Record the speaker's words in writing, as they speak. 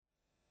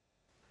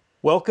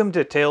Welcome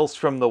to Tales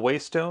from the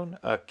Waystone,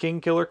 a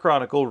Kingkiller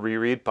Chronicle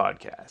reread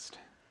podcast.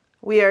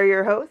 We are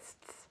your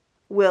hosts,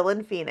 Will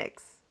and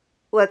Phoenix.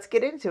 Let's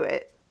get into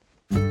it.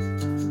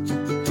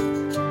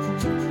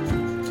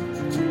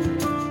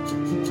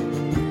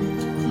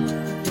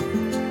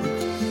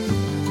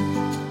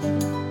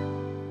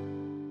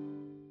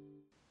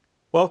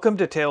 Welcome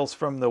to Tales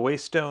from the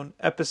Waystone,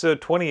 episode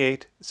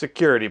 28,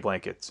 Security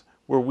Blankets,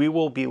 where we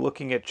will be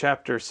looking at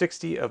chapter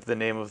 60 of The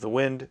Name of the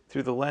Wind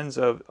through the lens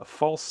of a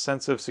false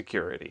sense of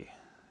security.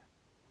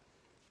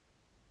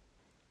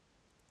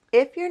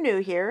 If you're new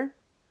here,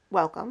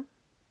 welcome.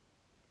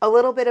 A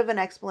little bit of an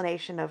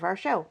explanation of our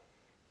show.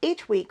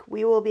 Each week,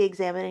 we will be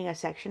examining a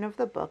section of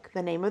the book,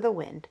 The Name of the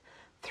Wind,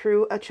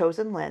 through a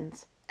chosen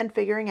lens and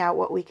figuring out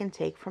what we can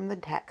take from the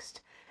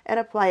text and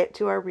apply it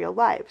to our real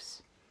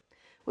lives.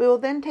 We will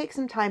then take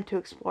some time to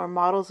explore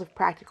models of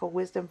practical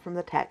wisdom from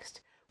the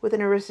text with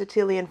an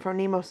Aristotelian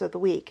phronimos of the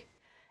week,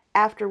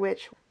 after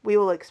which we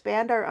will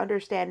expand our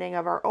understanding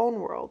of our own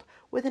world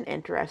with an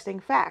interesting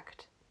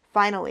fact.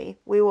 Finally,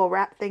 we will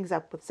wrap things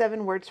up with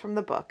 7 words from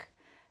the book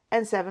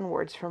and 7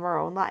 words from our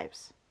own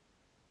lives.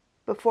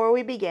 Before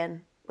we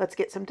begin, let's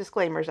get some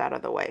disclaimers out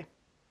of the way.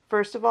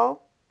 First of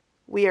all,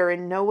 we are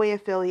in no way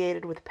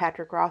affiliated with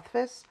Patrick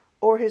Rothfuss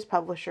or his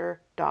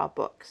publisher, Daw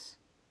Books.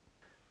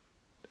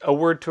 A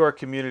word to our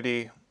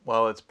community: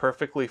 while it's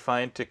perfectly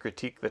fine to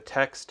critique the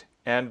text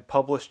and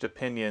published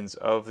opinions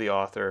of the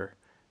author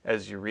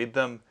as you read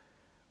them,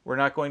 we're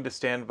not going to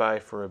stand by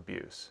for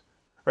abuse.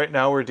 Right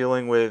now we're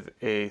dealing with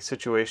a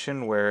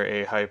situation where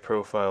a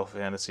high-profile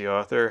fantasy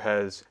author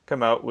has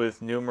come out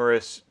with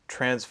numerous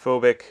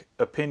transphobic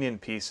opinion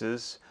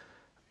pieces,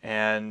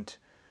 and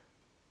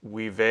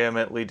we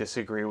vehemently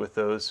disagree with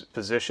those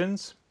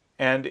positions,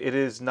 and it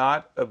is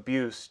not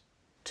abuse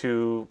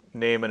to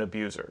name an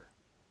abuser.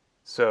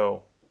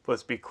 So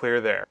let's be clear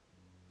there.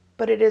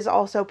 But it is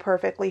also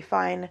perfectly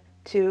fine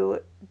to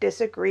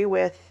disagree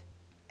with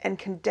and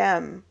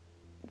condemn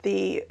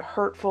the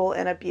hurtful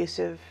and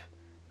abusive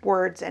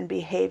words and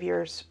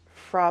behaviors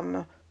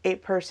from a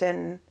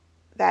person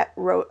that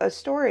wrote a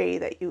story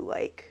that you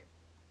like.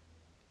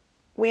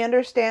 We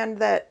understand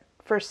that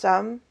for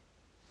some,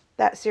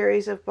 that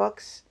series of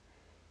books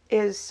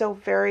is so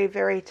very,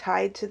 very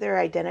tied to their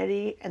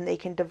identity and they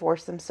can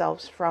divorce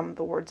themselves from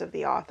the words of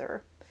the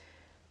author.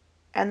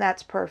 And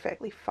that's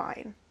perfectly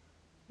fine.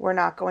 We're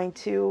not going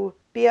to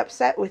be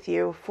upset with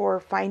you for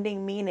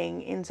finding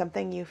meaning in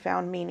something you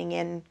found meaning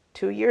in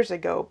 2 years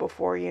ago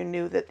before you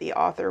knew that the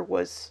author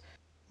was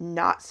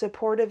not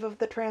supportive of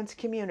the trans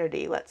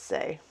community, let's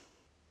say.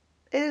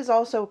 It is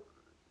also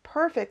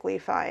perfectly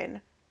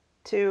fine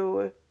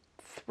to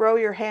throw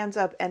your hands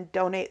up and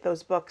donate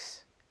those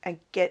books and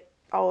get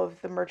all of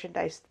the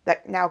merchandise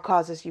that now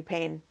causes you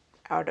pain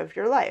out of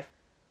your life.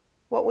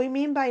 What we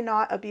mean by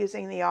not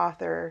abusing the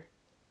author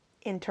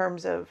in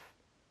terms of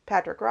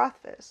Patrick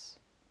Rothfuss,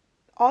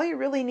 all you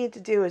really need to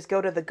do is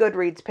go to the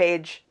Goodreads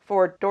page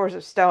for Doors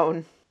of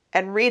Stone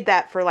and read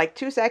that for like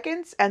 2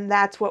 seconds, and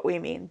that's what we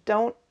mean.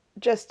 Don't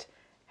just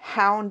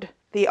hound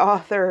the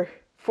author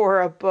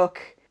for a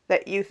book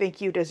that you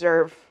think you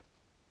deserve.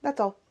 That's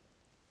all.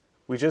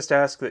 We just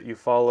ask that you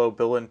follow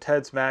Bill and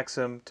Ted's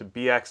maxim to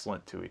be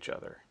excellent to each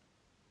other.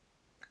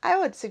 I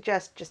would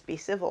suggest just be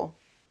civil.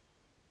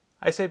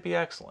 I say be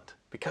excellent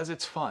because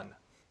it's fun.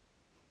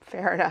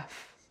 Fair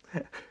enough.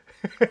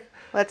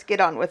 Let's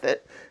get on with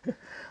it.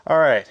 All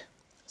right.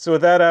 So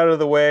with that out of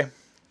the way,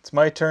 it's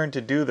my turn to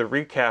do the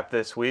recap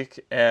this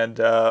week, and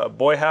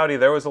boy howdy,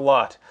 there was a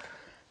lot.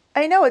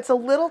 I know, it's a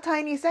little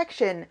tiny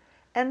section,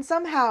 and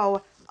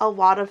somehow a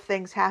lot of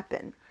things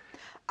happen.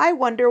 I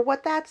wonder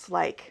what that's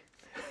like.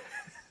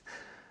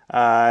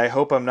 I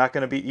hope I'm not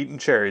going to be eating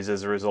cherries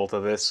as a result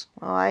of this.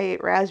 Well, I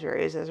ate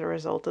raspberries as a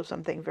result of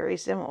something very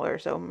similar,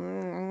 so...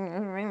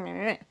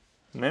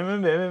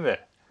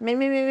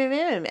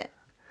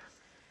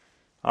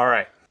 All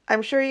right.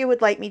 I'm sure you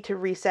would like me to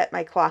reset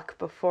my clock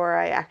before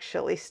I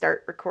actually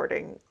start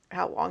recording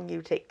how long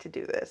you take to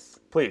do this.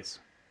 Please.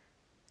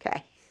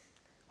 Okay.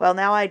 Well,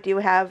 now I do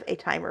have a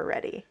timer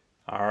ready.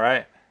 All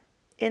right.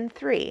 In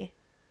 3,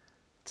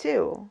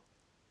 2,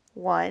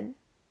 1,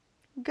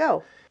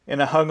 go. In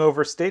a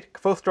hungover state,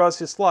 Kvothe draws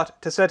his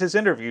lot to set his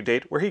interview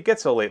date where he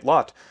gets a late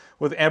lot.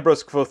 With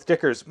Ambrose Kvothe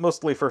Dickers,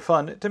 mostly for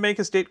fun, to make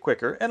his date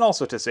quicker and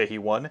also to say he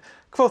won,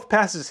 Kvothe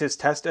passes his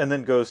test and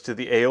then goes to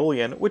the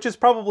Aeolian, which is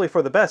probably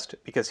for the best,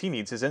 because he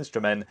needs his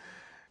instrument.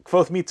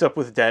 Kvothe meets up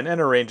with Den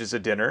and arranges a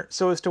dinner,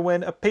 so as to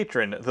win a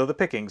patron, though the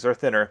pickings are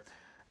thinner.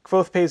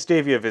 Kvothe pays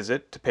Davy a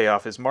visit to pay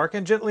off his mark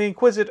and gently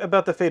inquisit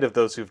about the fate of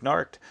those who've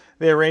narked.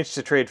 They arrange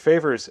to trade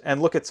favors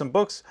and look at some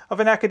books of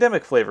an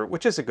academic flavor,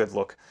 which is a good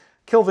look.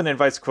 Kilvin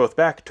invites Kvothe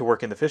back to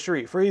work in the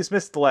fishery, for he's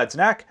missed the lad's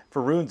knack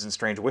for runes and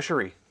strange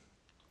wishery.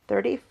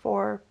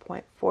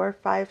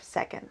 34.45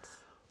 seconds.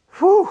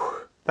 Whew!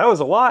 That was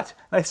a lot.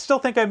 I still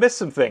think I missed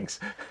some things.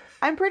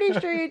 I'm pretty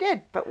sure you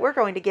did, but we're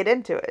going to get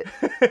into it.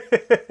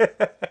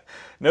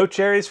 No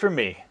cherries for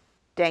me.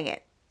 Dang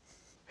it.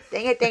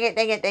 Dang it, dang it,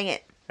 dang it, dang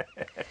it.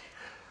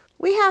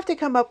 We have to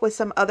come up with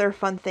some other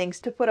fun things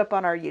to put up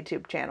on our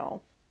YouTube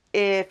channel.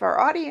 If our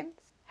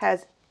audience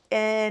has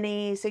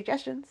any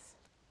suggestions,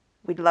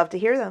 we'd love to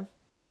hear them.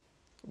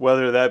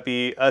 Whether that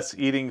be us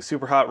eating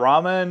super hot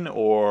ramen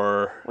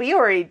or We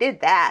already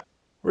did that.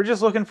 we're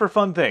just looking for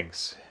fun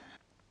things.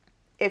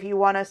 If you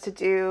want us to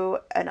do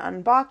an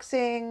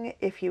unboxing,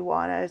 if you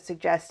want to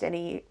suggest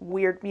any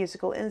weird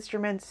musical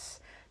instruments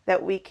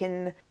that we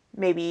can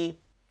maybe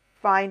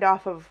find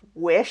off of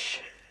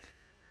Wish,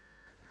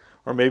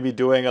 Or maybe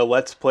doing a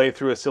let's play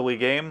through a silly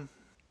game.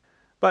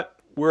 But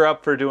we're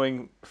up for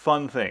doing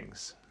fun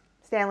things.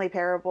 Stanley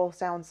Parable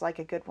sounds like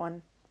a good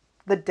one.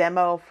 The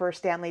demo for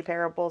Stanley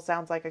Parable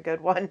sounds like a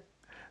good one.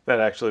 That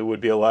actually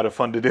would be a lot of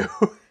fun to do.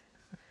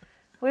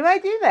 We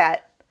might do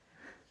that.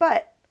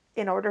 But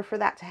in order for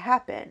that to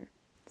happen,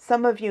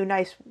 some of you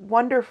nice,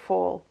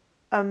 wonderful,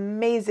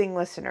 amazing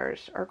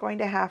listeners are going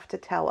to have to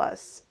tell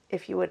us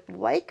if you would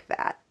like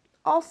that.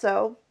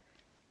 Also,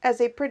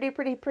 as a pretty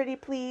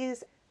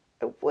please,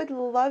 I would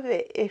love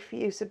it if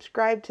you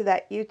subscribe to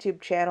that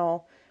YouTube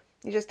channel.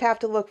 You just have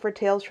to look for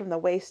Tales from the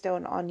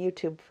Waystone on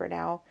YouTube for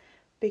now,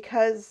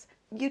 because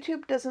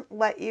YouTube doesn't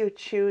let you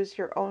choose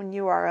your own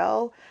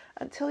URL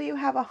until you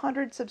have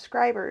 100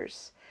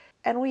 subscribers.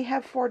 And we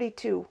have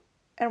 42.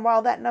 And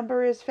while that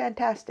number is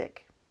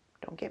fantastic,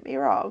 don't get me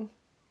wrong,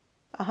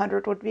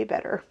 100 would be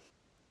better.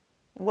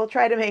 We'll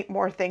try to make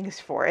more things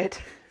for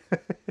it.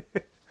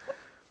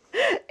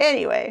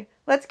 Anyway,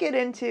 let's get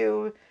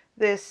into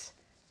this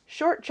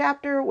short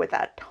chapter with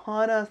a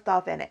ton of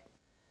stuff in it.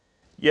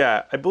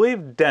 Yeah, I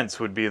believe dense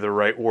would be the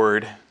right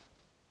word.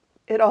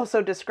 It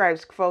also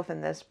describes Kvothe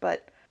in this,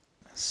 but...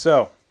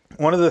 So,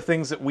 one of the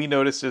things that we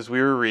noticed as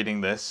we were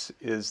reading this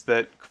is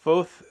that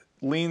Kvothe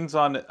leans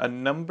on a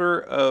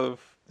number of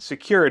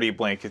security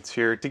blankets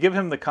here to give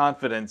him the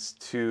confidence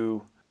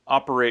to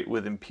operate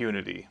with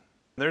impunity.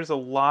 There's a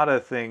lot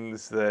of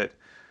things that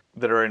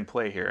are in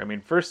play here. I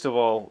mean, first of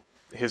all,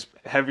 his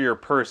heavier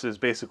purse is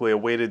basically a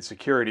weighted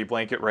security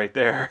blanket right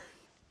there.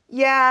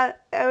 Yeah,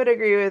 I would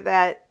agree with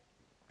that.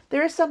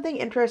 There is something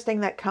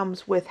interesting that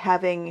comes with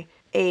having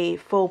a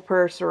full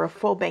purse or a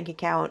full bank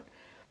account,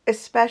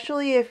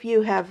 especially if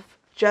you have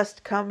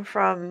just come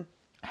from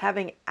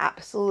having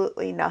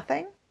absolutely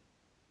nothing.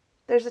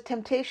 There's a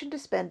temptation to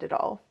spend it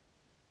all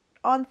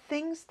on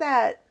things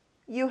that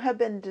you have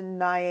been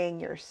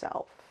denying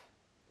yourself.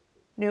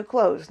 New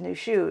clothes, new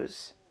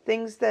shoes,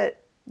 things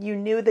that you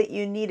knew that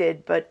you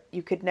needed but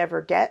you could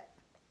never get.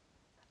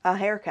 A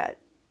haircut,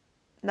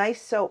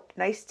 nice soap,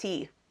 nice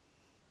tea.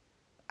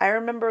 I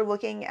remember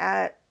looking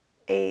at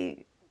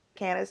a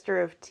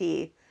canister of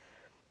tea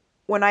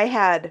when I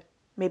had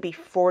maybe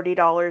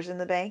 $40 in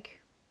the bank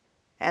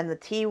and the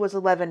tea was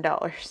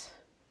 $11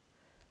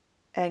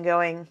 and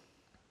going,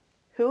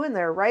 who in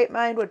their right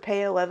mind would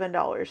pay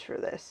 $11 for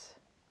this?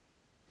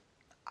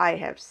 I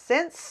have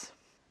since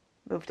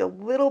moved a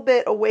little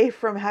bit away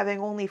from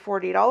having only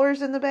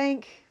 $40 in the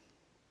bank,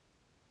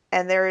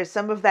 and there is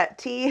some of that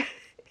tea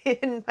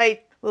in my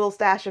little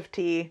stash of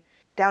tea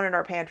down in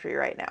our pantry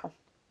right now.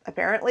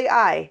 Apparently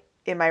I,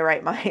 in my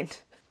right mind,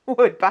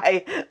 would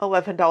buy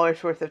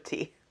 $11 worth of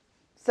tea.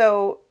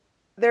 So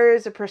there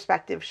is a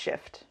perspective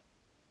shift.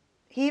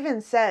 He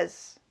even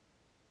says,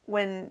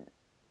 when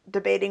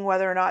debating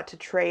whether or not to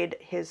trade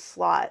his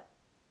slot,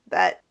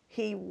 that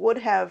he would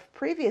have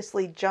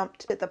previously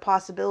jumped at the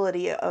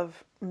possibility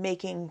of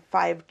making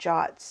 5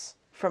 jots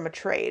from a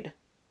trade.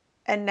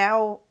 And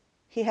now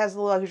he has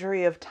the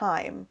luxury of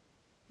time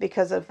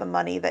because of the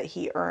money that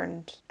he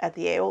earned at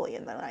the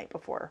Aeolian the night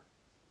before.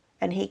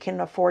 And he can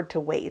afford to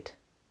wait.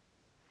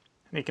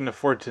 And he can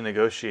afford to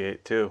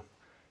negotiate too.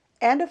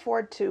 And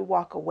afford to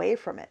walk away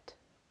from it.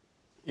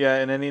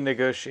 Yeah, in any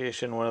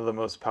negotiation, one of the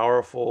most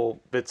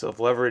powerful bits of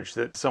leverage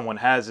that someone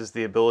has is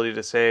the ability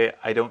to say,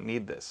 I don't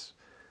need this.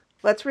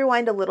 Let's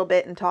rewind a little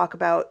bit and talk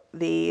about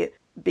the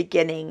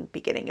beginning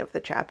of the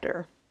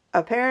chapter.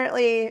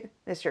 Apparently,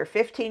 Mr.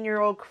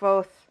 15-year-old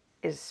Kvothe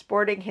is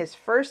sporting his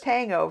first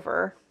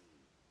hangover,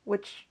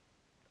 which,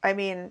 I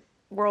mean,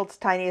 world's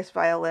tiniest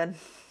violin.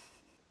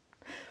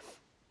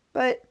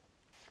 But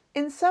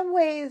in some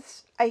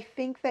ways, I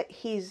think that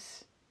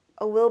he's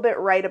a little bit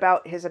right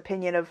about his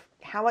opinion of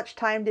how much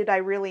time did I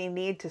really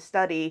need to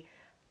study?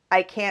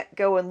 I can't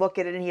go and look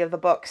at any of the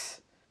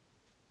books.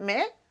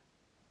 Meh?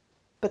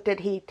 But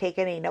did he take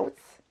any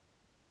notes?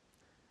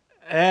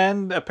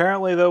 And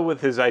apparently, though,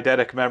 with his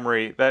eidetic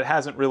memory, that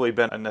hasn't really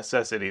been a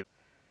necessity.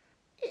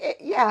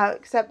 Yeah,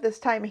 except this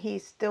time he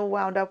still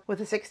wound up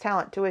with a 6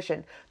 talent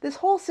tuition. This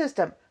whole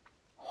system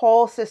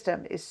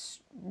is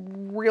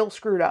real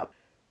screwed up.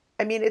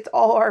 I mean, it's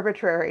all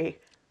arbitrary.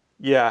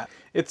 Yeah,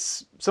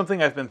 it's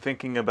something I've been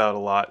thinking about a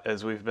lot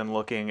as we've been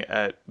looking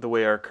at the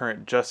way our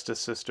current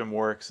justice system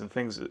works and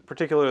things,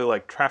 particularly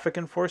like traffic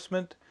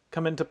enforcement,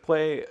 come into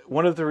play.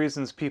 One of the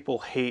reasons people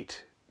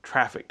hate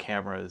traffic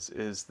cameras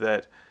is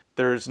that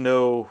there's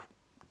no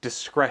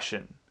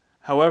discretion.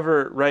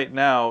 However, right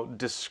now,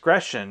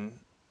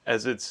 discretion,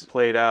 as it's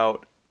played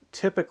out,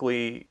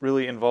 typically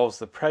really involves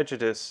the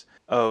prejudice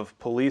of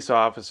police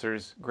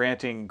officers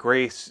granting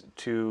grace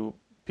to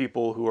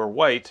people who are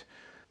white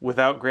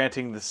without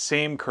granting the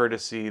same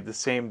courtesy, the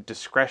same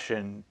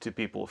discretion to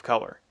people of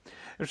color.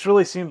 Which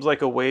really seems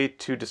like a way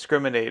to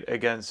discriminate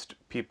against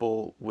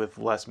people with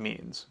less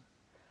means.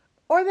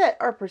 Or that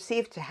are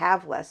perceived to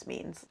have less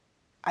means.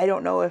 I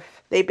don't know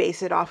if they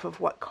base it off of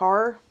what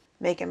car,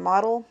 make and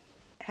model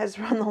has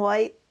run the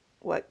light,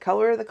 what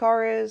color the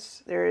car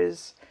is. There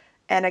is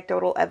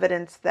anecdotal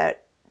evidence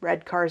that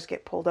red cars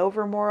get pulled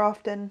over more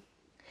often.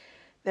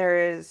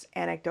 There is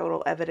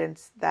anecdotal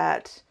evidence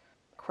that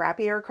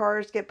crappier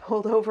cars get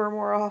pulled over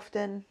more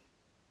often.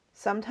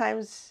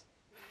 Sometimes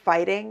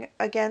fighting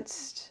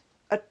against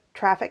a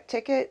traffic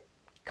ticket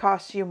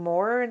costs you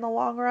more in the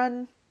long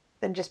run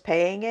than just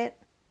paying it.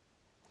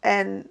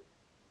 And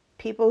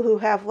people who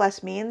have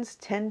less means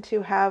tend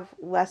to have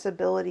less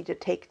ability to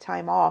take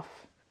time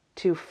off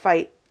to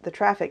fight the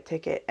traffic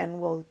ticket and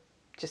will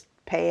just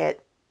pay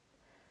it.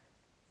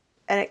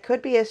 And it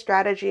could be a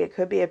strategy, it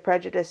could be a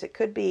prejudice, it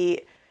could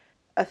be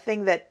a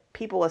thing that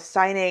people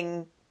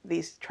assigning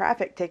these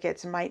traffic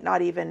tickets might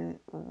not even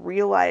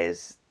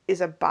realize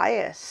is a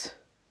bias.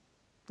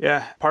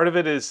 Yeah, part of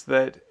it is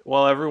that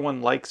while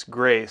everyone likes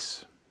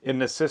grace,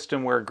 in a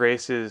system where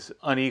grace is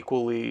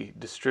unequally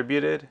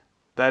distributed,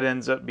 that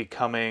ends up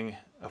becoming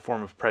a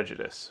form of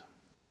prejudice.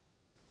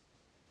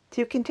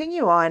 To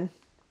continue on,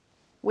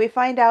 we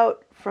find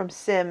out from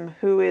Sim,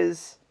 who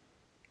is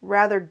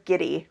rather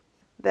giddy,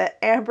 that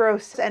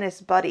Ambrose and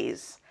his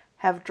buddies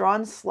have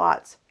drawn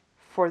slots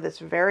for this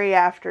very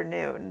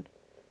afternoon,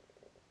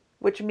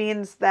 which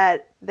means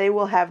that they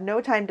will have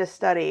no time to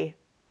study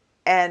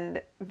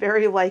and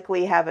very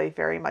likely have a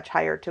very much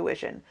higher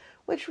tuition,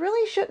 which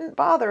really shouldn't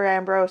bother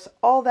Ambrose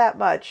all that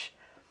much,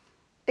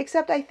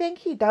 except I think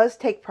he does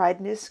take pride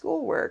in his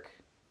schoolwork.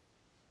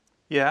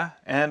 Yeah,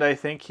 and I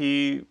think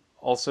he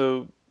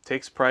also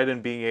takes pride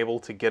in being able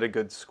to get a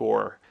good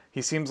score.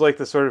 He seems like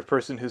the sort of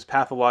person who's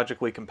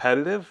pathologically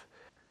competitive.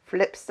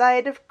 Flip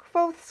side of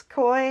Quoth's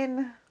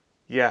coin.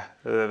 Yeah,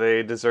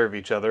 they deserve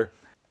each other.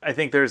 I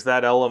think there's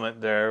that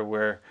element there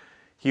where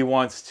he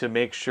wants to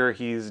make sure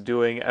he's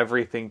doing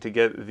everything to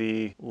get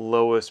the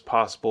lowest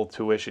possible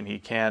tuition he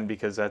can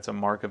because that's a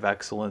mark of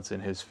excellence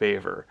in his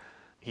favor.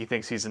 He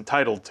thinks he's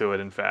entitled to it,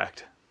 in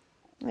fact.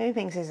 He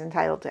thinks he's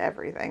entitled to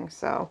everything,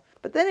 so.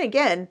 But then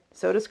again,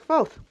 so does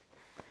Quoth.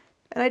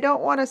 And I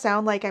don't want to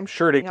sound like I'm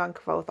shirting on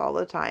Quoth all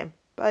the time,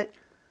 but...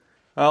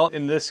 Well,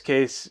 in this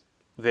case,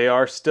 they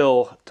are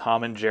still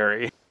Tom and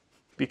Jerry.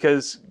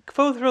 Because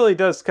Quoth really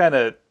does kind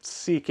of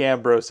seek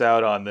Ambrose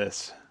out on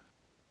this.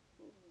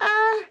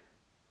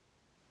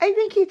 I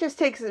think he just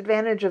takes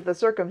advantage of the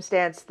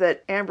circumstance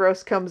that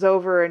Ambrose comes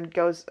over and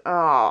goes,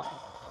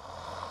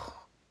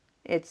 "Oh,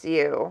 it's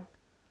you.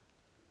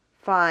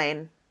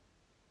 Fine."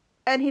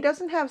 And he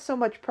doesn't have so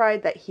much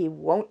pride that he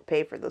won't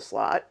pay for the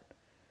slot.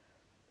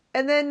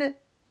 And then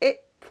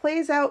it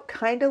plays out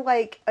kind of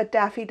like a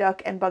Daffy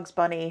Duck and Bugs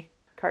Bunny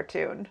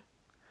cartoon.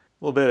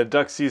 A little bit of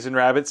duck season,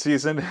 rabbit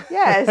season.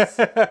 Yes.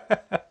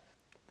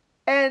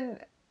 And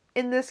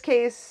in this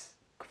case,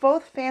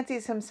 Quoth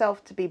fancies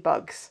himself to be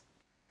Bugs.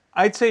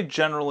 I'd say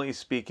generally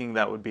speaking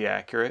that would be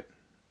accurate.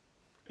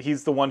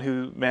 He's the one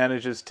who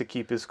manages to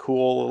keep his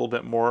cool a little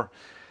bit more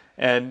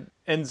and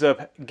ends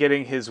up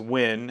getting his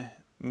win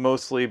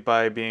mostly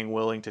by being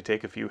willing to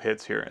take a few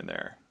hits here and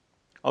there.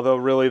 Although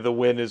really the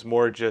win is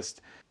more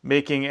just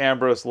making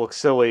Ambrose look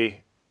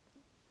silly.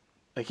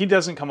 Like, he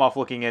doesn't come off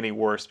looking any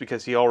worse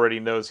because he already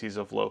knows he's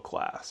of low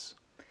class.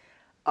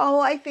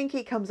 Oh, I think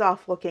he comes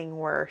off looking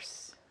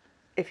worse,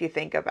 if you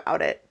think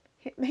about it.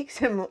 It makes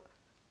him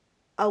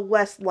a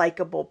less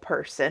likable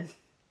person.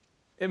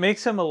 It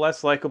makes him a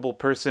less likable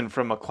person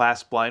from a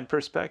class blind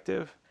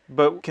perspective.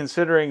 But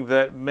considering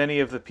that many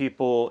of the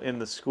people in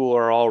the school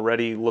are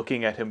already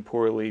looking at him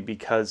poorly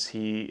because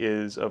he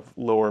is of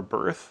lower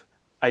birth,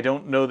 I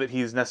don't know that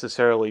he's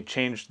necessarily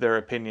changed their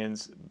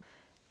opinions.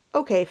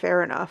 Okay,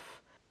 fair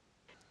enough.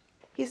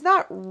 He's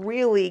not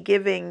really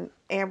giving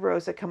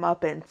Ambrose a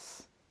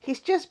comeuppance.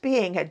 He's just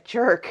being a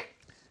jerk.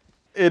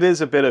 It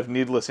is a bit of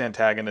needless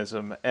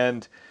antagonism,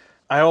 and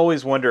I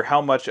always wonder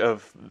how much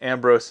of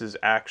Ambrose's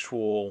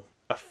actual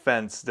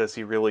offense does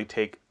he really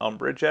take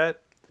umbrage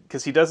at?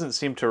 Because he doesn't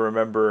seem to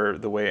remember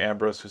the way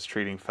Ambrose was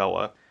treating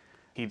Fella.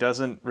 He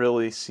doesn't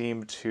really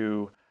seem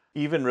to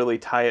even really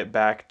tie it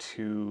back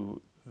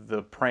to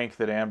the prank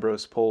that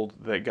Ambrose pulled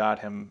that got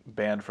him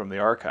banned from the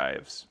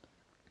archives.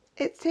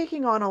 It's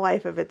taking on a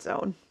life of its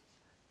own.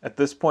 At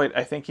this point,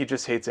 I think he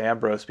just hates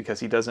Ambrose because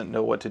he doesn't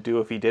know what to do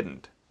if he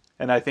didn't.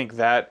 And I think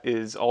that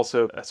is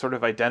also a sort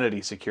of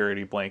identity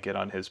security blanket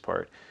on his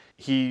part.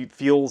 He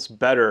feels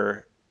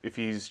better if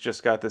he's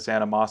just got this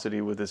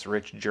animosity with this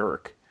rich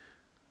jerk.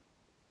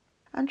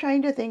 I'm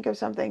trying to think of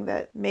something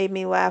that made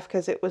me laugh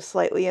because it was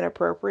slightly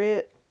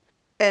inappropriate.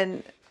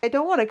 And I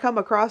don't want to come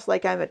across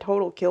like I'm a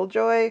total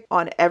killjoy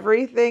on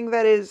everything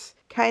that is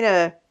kind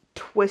of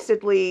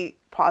twistedly,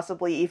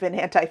 possibly even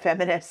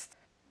anti-feminist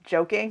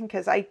joking,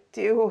 because I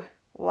do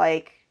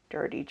like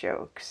dirty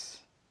jokes.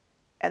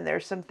 And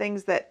there's some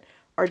things that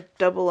are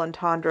double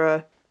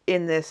entendre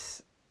in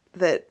this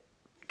that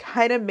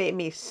kind of made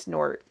me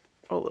snort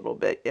a little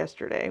bit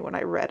yesterday when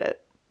I read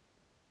it.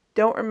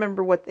 don't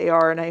remember what they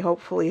are, and I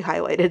hopefully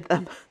highlighted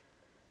them.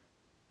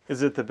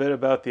 Is it the bit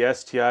about the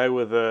STI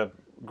with a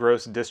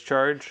gross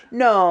discharge?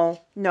 No,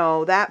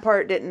 that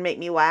part didn't make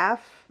me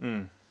laugh.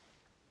 Mm.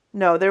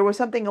 No, there was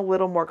something a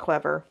little more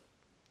clever.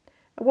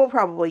 We'll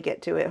probably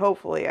get to it.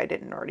 Hopefully I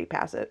didn't already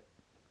pass it.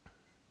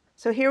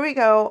 So here we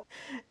go.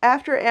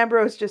 After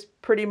Ambrose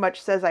just pretty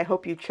much says, I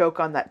hope you choke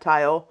on that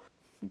tile.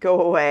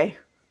 Go away.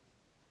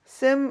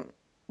 Sim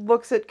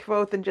looks at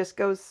Kvothe and just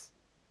goes,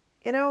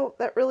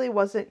 that really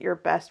wasn't your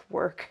best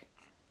work.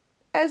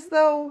 As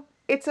though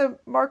it's a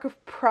mark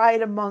of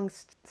pride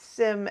amongst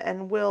Sim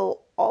and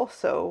Will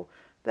also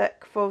that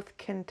Kvothe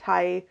can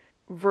tie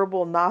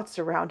verbal knots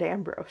around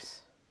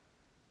Ambrose.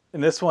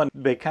 In this one,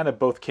 they kind of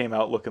both came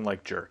out looking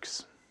like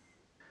jerks.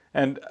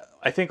 And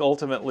I think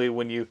ultimately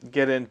when you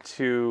get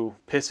into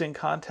pissing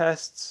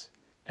contests,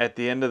 at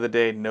the end of the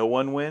day, no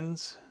one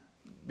wins.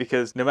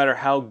 Because no matter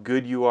how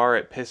good you are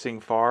at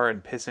pissing far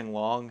and pissing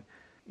long,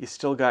 you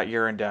still got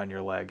urine down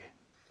your leg.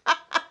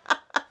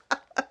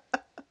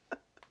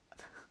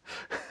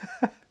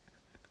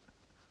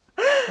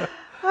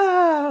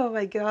 Oh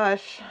my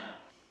gosh.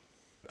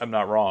 I'm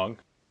not wrong.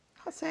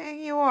 I'm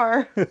saying you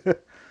are.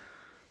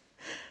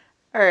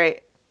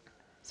 Alright.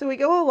 So we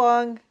go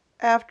along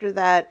after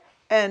that,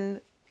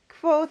 and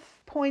Kvothe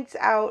points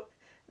out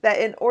that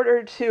in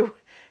order to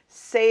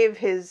save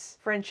his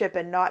friendship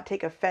and not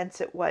take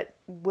offense at what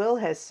Will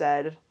has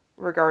said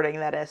regarding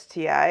that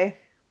STI,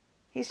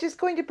 he's just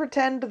going to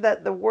pretend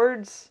that the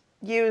words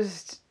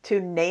used to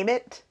name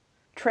it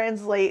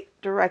translate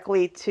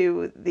directly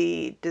to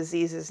the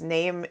disease's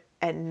name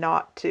and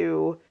not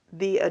to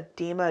the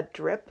edema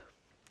drip,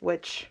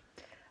 which,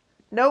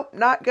 nope,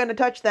 not gonna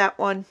touch that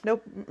one.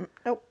 Nope,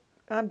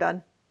 I'm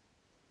done.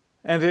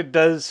 And it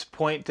does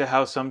point to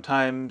how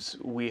sometimes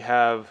we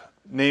have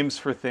names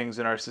for things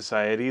in our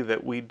society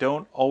that we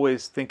don't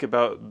always think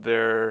about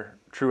their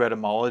true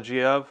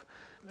etymology of,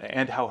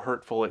 and how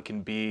hurtful it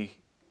can be,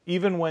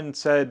 even when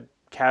said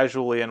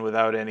casually and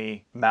without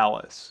any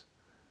malice.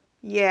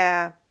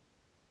 Yeah.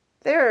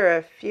 There are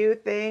a few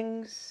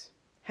things,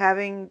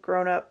 having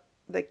grown up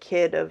the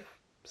kid of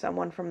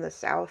someone from the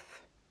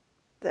South,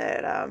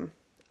 that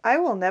I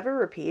will never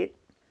repeat.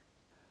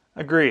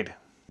 Agreed.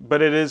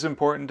 But it is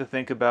important to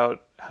think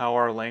about how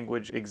our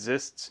language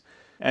exists,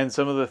 and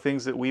some of the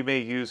things that we may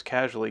use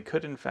casually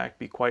could in fact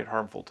be quite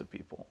harmful to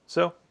people.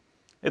 So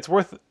it's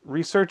worth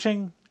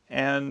researching,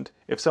 and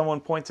if someone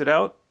points it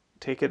out,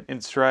 take it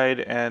in stride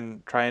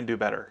and try and do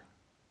better.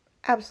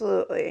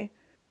 Absolutely.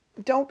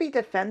 Don't be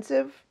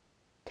defensive.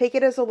 Take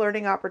it as a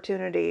learning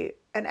opportunity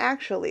and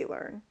actually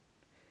learn.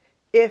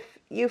 If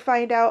you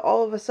find out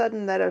all of a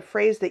sudden that a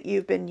phrase that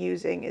you've been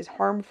using is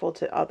harmful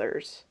to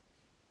others,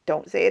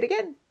 don't say it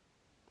again.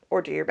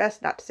 Or do your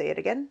best not to say it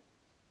again.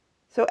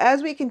 So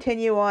as we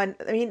continue on,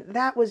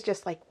 that was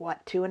just like,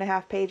 what,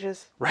 2.5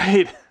 pages?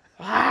 Right.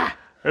 Ah!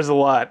 There's a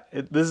lot.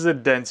 This is a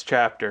dense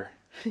chapter.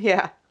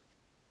 Yeah.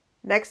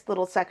 Next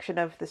little section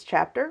of this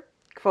chapter,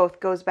 Kvothe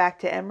goes back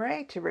to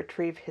Emre to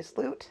retrieve his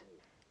loot.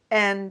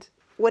 And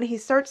when he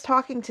starts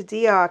talking to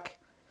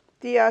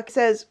Diok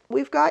says,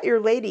 we've got your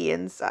lady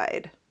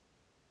inside.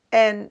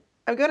 And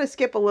I'm going to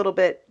skip a little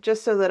bit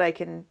just so that I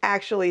can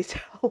actually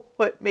tell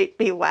what made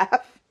me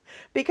laugh.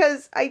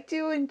 Because I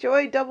do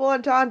enjoy double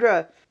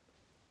entendre.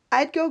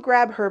 I'd go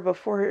grab her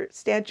before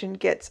Stanchion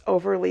gets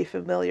overly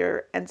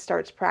familiar and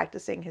starts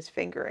practicing his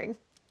fingering.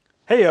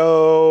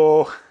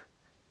 Heyo!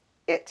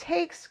 It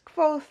takes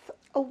Kvothe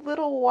a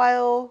little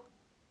while,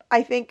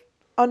 I think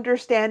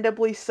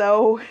understandably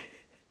so,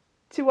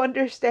 to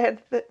understand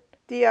that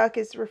Diok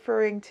is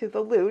referring to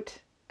the lute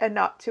and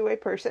not to a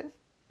person.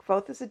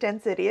 Kvothe is a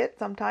dense idiot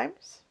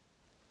sometimes,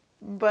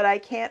 but I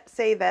can't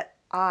say that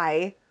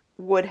I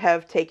would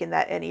have taken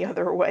that any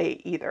other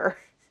way either.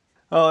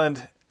 Well,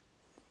 and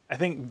I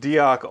think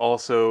Diok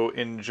also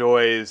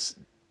enjoys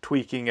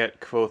tweaking at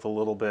Kvothe a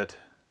little bit.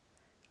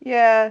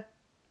 Yeah,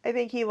 I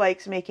think he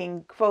likes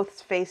making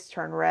Kvothe's face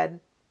turn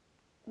red.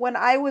 When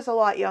I was a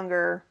lot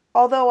younger,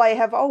 although I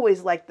have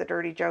always liked the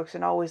dirty jokes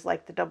and always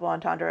liked the double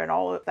entendre and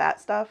all of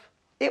that stuff,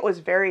 it was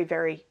very,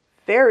 very,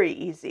 very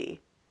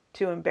easy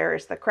to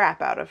embarrass the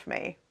crap out of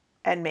me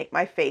and make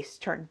my face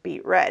turn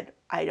beet red.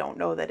 I don't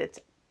know that it's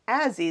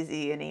as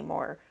easy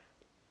anymore,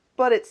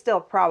 but it's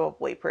still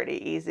probably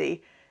pretty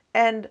easy.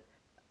 And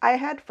I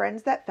had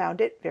friends that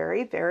found it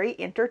very, very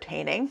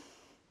entertaining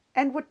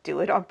and would do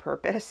it on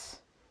purpose.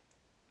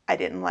 I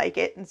didn't like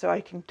it, and so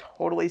I can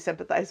totally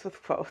sympathize with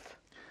both.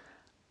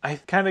 I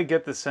kind of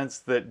get the sense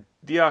that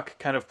Diok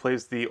kind of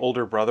plays the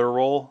older brother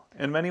role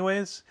in many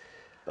ways.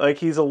 Like,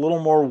 he's a little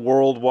more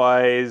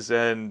world-wise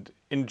and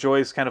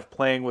enjoys kind of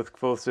playing with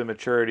Kvothe's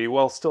immaturity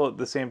while still at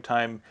the same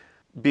time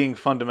being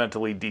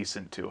fundamentally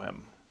decent to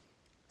him.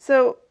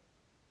 So,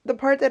 the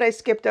part that I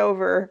skipped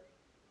over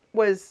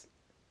was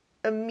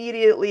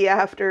immediately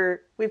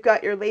after we've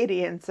got your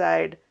lady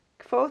inside.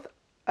 Kvothe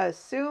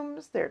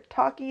assumes they're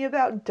talking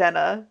about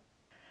Denna.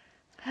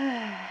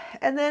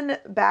 And then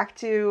back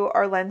to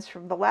our lens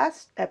from the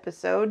last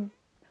episode.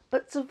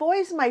 But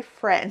Savoy's my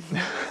friend.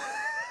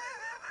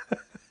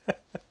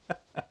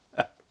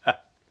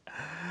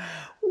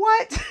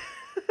 What?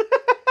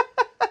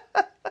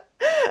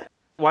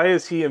 Why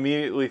does he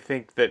immediately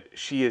think that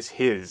she is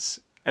his?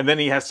 And then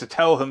he has to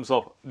tell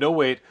himself, no,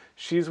 wait,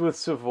 she's with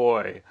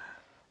Savoy.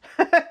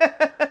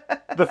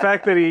 The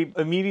fact that he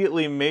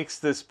immediately makes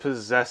this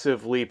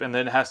possessive leap and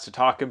then has to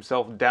talk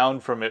himself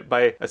down from it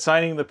by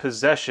assigning the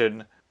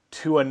possession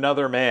to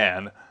another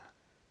man.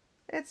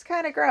 It's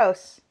kind of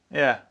gross.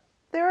 Yeah.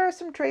 There are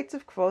some traits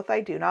of Kvothe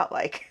I do not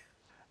like.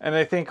 And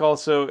I think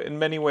also, in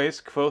many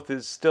ways, Kvothe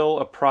is still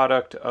a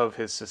product of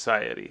his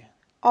society.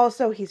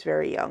 Also, he's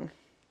very young.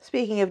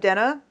 Speaking of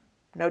Denna,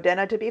 no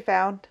Denna to be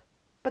found.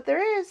 But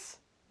there is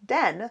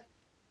Den,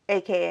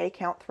 aka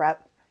Count Threp.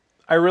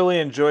 I really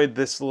enjoyed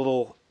this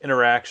little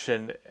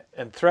interaction,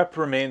 and Threp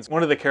remains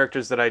one of the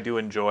characters that I do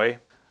enjoy.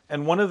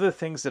 And one of the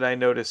things that I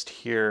noticed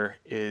here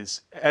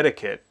is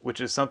etiquette,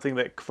 which is something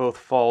that Kvothe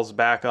falls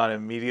back on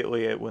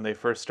immediately when they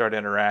first start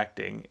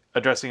interacting,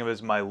 addressing him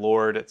as my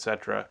lord,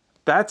 etc.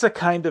 That's a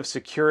kind of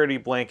security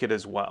blanket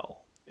as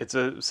well. It's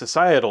a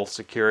societal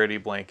security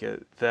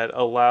blanket that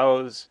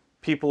allows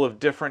people of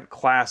different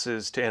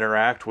classes to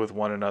interact with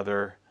one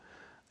another.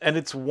 And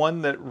it's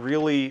one that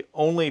really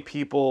only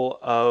people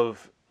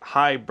of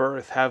high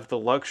birth have the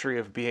luxury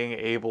of being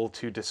able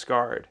to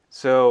discard.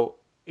 So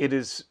it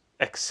is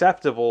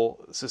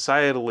acceptable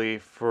societally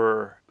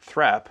for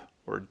Threp,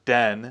 or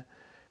Den,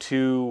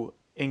 to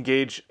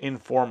engage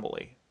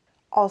informally.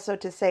 Also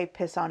to say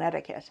piss on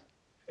etiquette.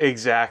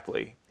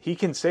 Exactly. He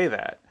can say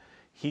that.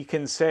 He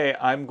can say,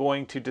 I'm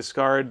going to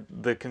discard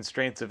the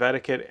constraints of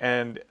etiquette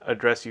and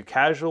address you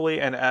casually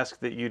and ask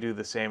that you do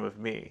the same of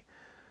me.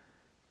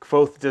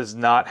 Kvothe does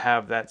not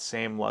have that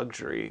same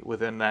luxury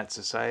within that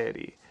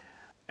society.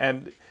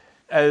 And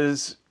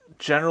as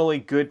generally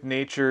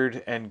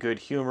good-natured and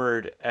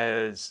good-humored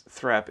as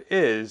Threp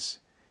is,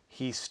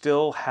 he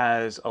still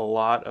has a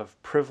lot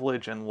of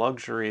privilege and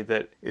luxury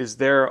that is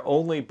there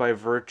only by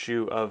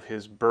virtue of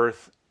his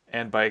birth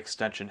and by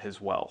extension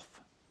his wealth.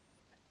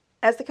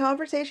 As the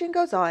conversation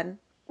goes on,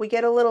 we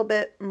get a little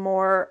bit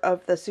more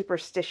of the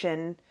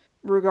superstition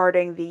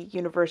regarding the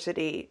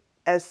university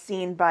as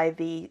seen by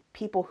the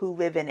people who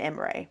live in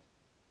Imre.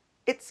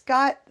 It's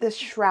got this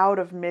shroud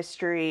of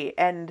mystery,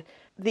 and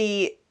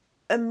the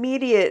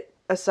immediate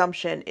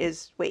assumption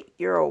is, wait,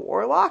 you're a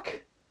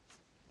warlock?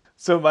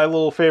 So my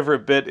little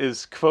favorite bit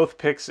is Kvothe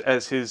picks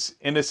as his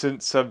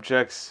innocent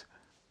subjects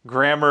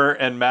grammar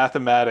and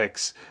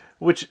mathematics,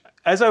 which,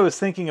 as I was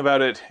thinking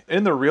about it,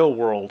 in the real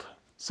world,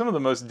 some of the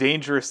most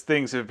dangerous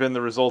things have been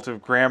the result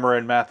of grammar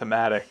and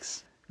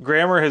mathematics.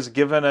 Grammar has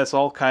given us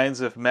all kinds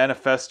of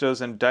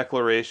manifestos and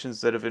declarations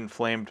that have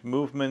inflamed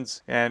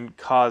movements and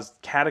caused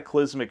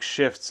cataclysmic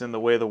shifts in the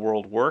way the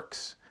world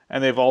works.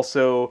 And they've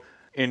also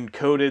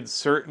encoded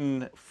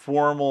certain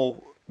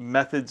formal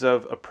methods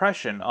of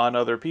oppression on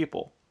other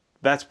people.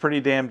 That's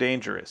pretty damn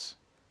dangerous.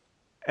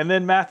 And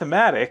then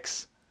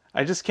mathematics,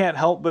 I just can't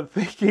help but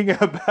thinking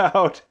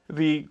about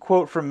the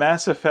quote from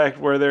Mass Effect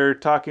where they're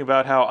talking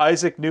about how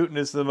Isaac Newton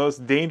is the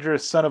most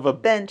dangerous son of a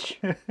Bench.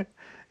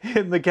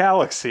 in the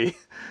galaxy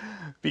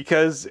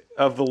because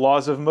of the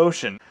laws of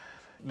motion.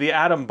 The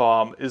atom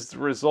bomb is the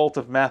result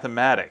of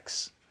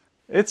mathematics.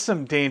 It's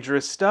some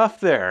dangerous stuff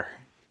there.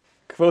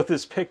 Kvothe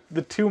has picked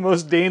the two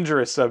most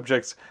dangerous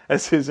subjects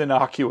as his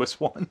innocuous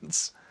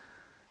ones.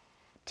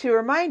 To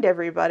remind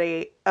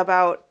everybody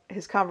about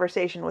his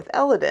conversation with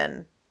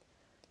Elodin,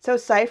 so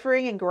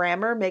ciphering and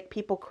grammar make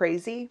people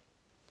crazy.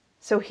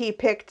 So he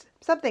picked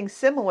something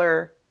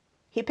similar.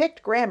 He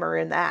picked grammar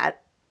in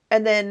that.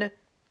 And then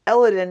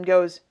Elodin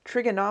goes,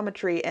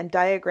 trigonometry and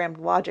diagrammed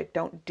logic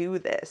don't do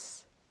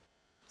this.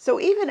 So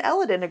even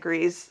Elodin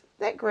agrees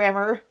that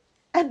grammar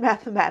and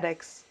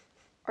mathematics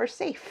are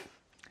safe.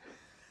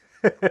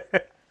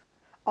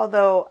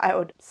 Although I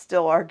would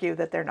still argue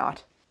that they're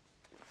not.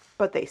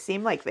 But they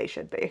seem like they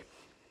should be.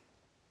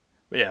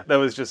 But yeah, that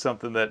was just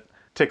something that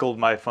tickled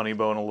my funny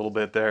bone a little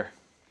bit there.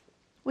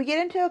 We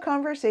get into a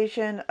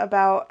conversation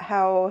about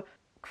how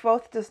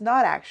Kvothe does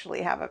not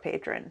actually have a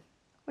patron,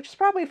 which is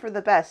probably for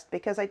the best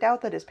because I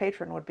doubt that his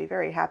patron would be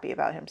very happy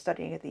about him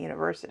studying at the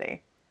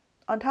university.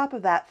 On top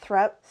of that,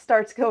 Threp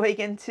starts going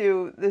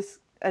into this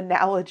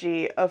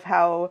analogy of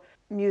how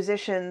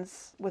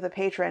musicians with a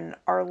patron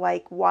are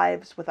like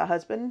wives with a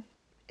husband,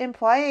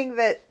 implying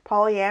that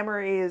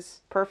polyamory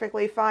is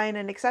perfectly fine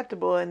and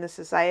acceptable in this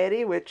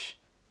society, which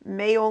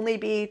may only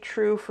be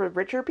true for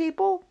richer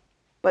people,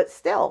 but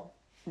still,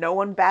 no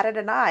one batted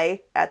an eye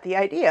at the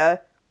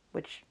idea,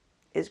 which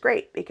is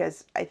great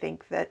because I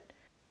think that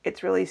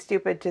it's really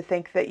stupid to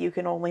think that you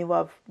can only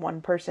love one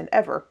person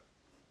ever.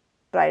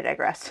 But I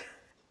digress.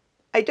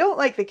 I don't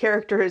like the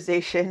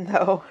characterization,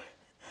 though,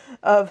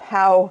 of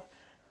how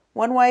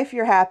one wife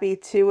you're happy,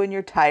 two and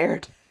you're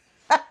tired.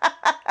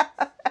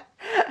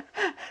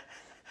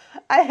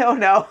 I don't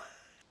know.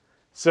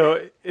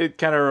 So it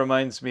kind of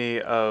reminds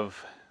me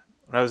of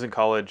when I was in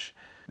college.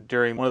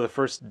 During one of the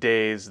first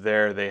days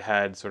there, they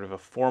had sort of a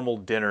formal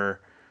dinner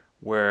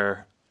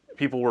where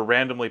people were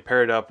randomly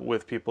paired up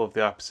with people of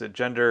the opposite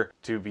gender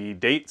to be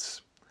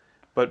dates.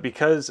 But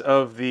because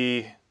of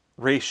the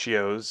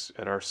ratios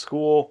at our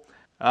school,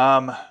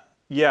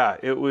 Yeah,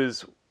 it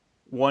was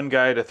one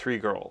guy to three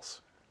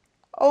girls.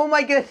 Oh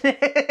my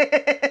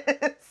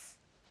goodness.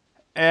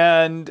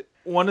 And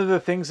one of the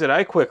things that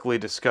I quickly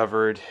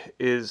discovered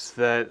is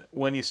that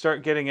when you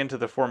start getting into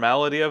the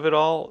formality of it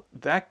all,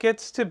 that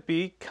gets to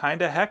be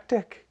kind of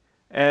hectic.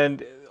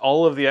 And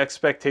all of the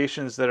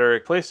expectations that are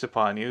placed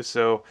upon you.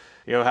 So,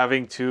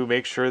 having to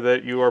make sure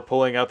that you are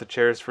pulling out the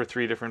chairs for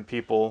three different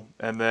people,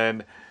 and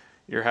then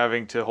you're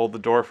having to hold the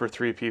door for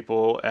three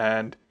people,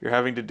 and you're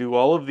having to do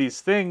all of these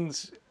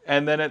things.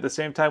 And then at the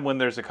same time, when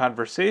there's a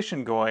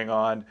conversation going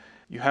on,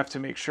 you have to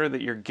make sure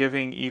that you're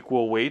giving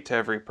equal weight to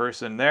every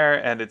person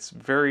there. And it's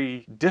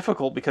very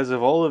difficult because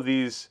of all of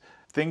these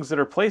things that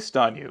are placed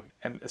on you.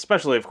 And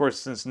especially, of course,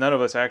 since none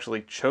of us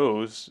actually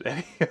chose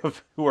any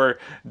of who our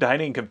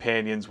dining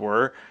companions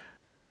were.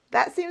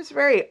 That seems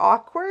very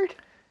awkward.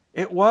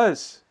 It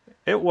was.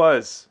 It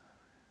was.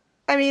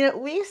 I mean,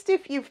 at least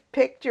if you've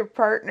picked your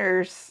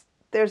partners,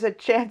 there's a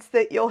chance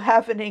that you'll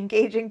have an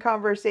engaging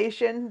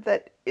conversation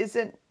that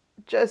isn't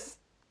just,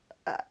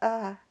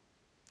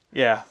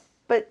 Yeah.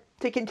 But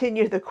to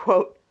continue the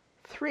quote,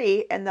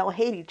 three and they'll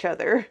hate each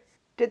other.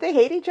 Did they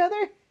hate each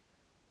other?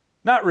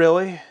 Not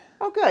really.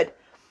 Oh, good.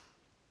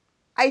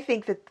 I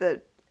think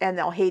that and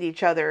they'll hate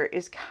each other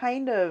is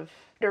kind of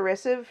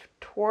derisive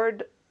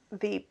toward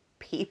the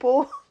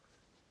people,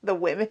 the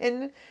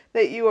women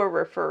that you are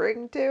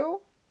referring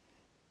to.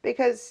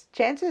 Because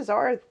chances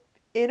are,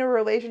 in a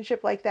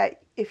relationship like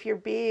that, if you're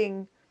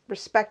being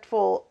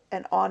respectful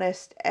and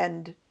honest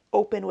and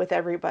open with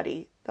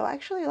everybody, they'll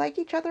actually like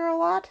each other a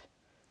lot.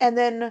 And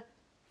then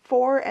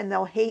four, and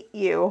they'll hate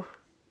you.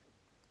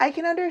 I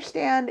can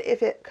understand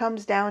if it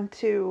comes down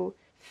to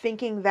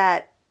thinking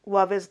that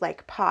love is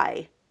like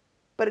pie,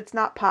 but it's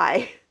not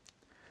pie.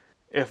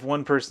 If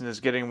one person is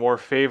getting more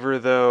favor,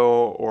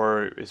 though,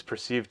 or is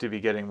perceived to be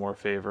getting more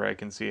favor, I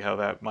can see how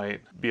that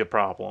might be a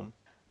problem.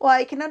 Well,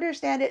 I can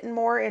understand it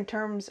more in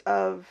terms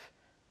of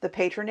the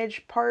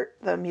patronage part,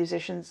 the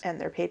musicians and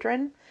their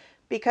patron,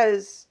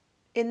 because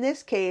in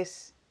this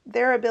case,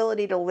 their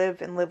ability to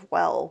live and live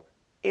well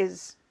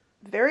is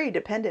very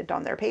dependent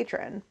on their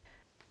patron.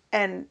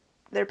 And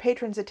their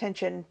patron's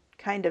attention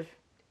kind of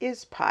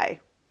is pie.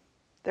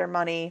 Their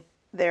money,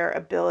 their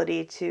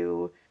ability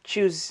to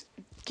choose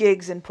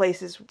gigs and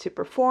places to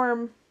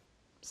perform.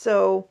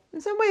 So,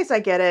 in some ways, I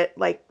get it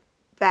like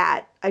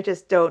that. I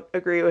just don't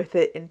agree with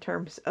it in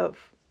terms of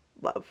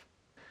love.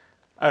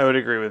 I would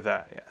agree with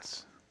that,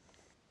 yes.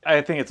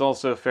 I think it's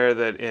also fair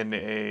that in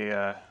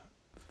a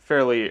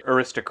fairly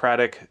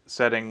aristocratic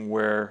setting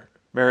where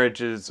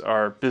marriages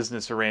are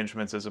business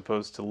arrangements as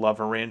opposed to love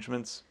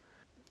arrangements,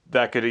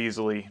 that could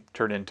easily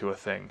turn into a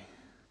thing.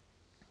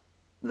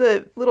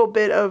 The little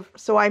bit of,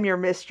 so I'm your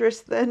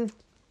mistress then,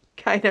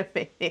 kind of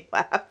made me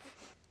laugh.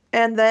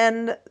 And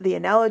then the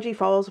analogy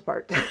falls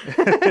apart.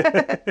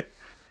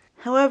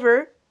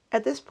 However,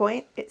 at this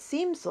point, it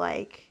seems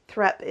like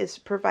Threp is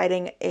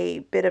providing a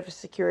bit of a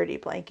security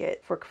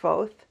blanket for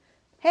Kvothe.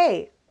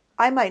 Hey,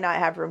 I might not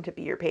have room to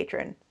be your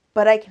patron,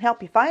 but I can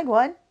help you find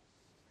one.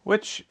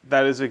 Which,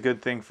 that is a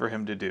good thing for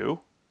him to do.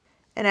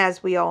 And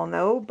as we all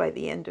know, by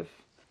the end of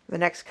the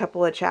next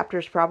couple of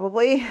chapters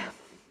probably,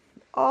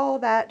 all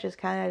that just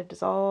kind of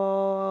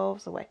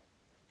dissolves away.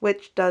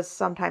 Which does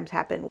sometimes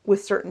happen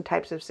with certain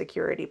types of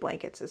security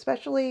blankets,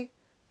 especially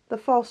the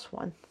false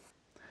one.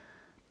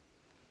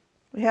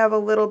 We have a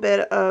little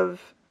bit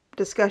of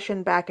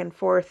discussion back and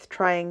forth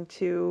trying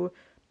to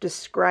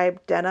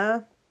describe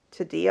Denna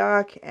to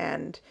Diok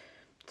and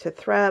to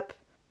Threp,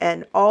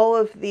 and all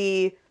of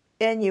the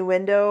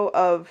innuendo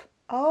of,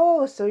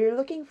 oh, so you're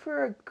looking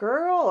for a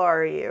girl,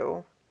 are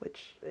you?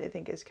 Which I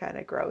think is kind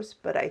of gross,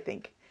 but I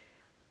think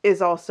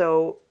is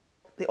also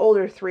the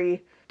older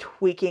three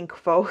tweaking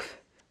Kvothe.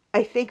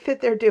 I think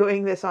that they're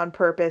doing this on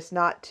purpose,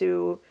 not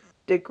to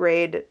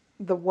degrade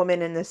the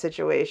woman in the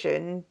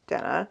situation,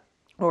 Denna,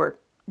 or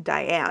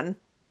Diane,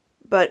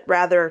 but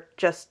rather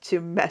just to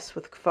mess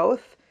with Kvothe,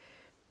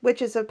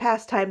 which is a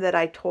pastime that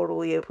I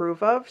totally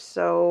approve of,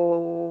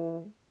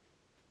 so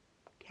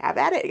have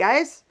at it,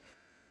 guys.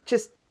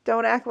 Just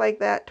don't act like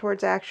that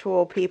towards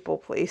actual people,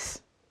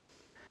 please.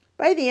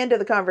 By the end of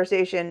the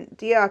conversation,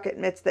 Diok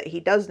admits that he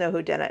does know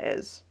who Denna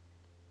is,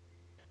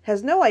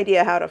 has no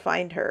idea how to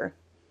find her,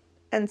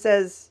 and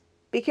says,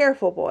 "Be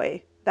careful,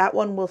 boy. That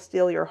one will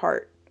steal your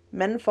heart.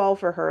 Men fall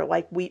for her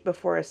like wheat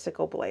before a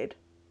sickle blade."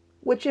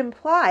 Which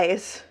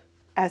implies,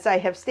 as I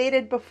have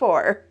stated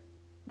before,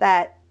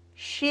 that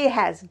she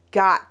has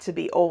got to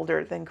be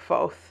older than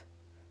Kvothe.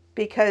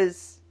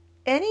 Because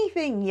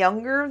anything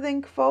younger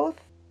than Kvothe,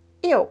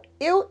 ew,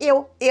 ew,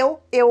 ew, ew,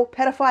 ew,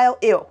 pedophile,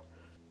 ew.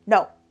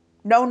 No,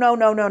 no, no,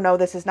 no, no, no,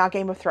 this is not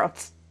Game of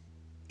Thrones.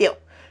 Ew.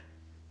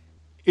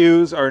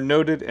 Ews are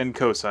noted and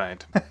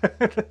co-signed.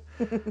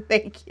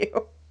 Thank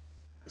you.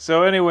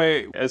 So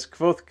anyway, as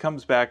Kvothe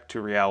comes back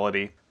to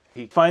reality,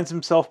 he finds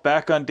himself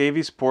back on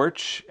Davy's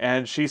porch,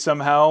 and she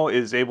somehow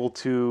is able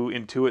to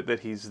intuit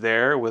that he's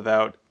there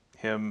without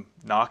him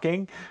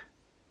knocking,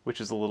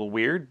 which is a little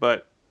weird,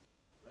 but...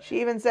 She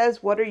even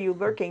says, "What are you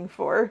lurking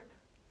for?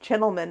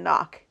 Gentlemen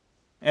knock."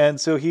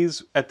 And so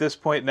he's at this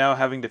point now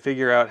having to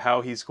figure out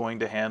how he's going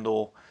to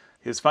handle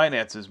his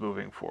finances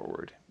moving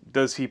forward.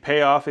 Does he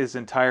pay off his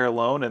entire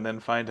loan and then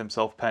find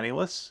himself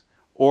penniless?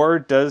 Or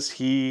does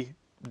he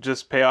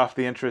just pay off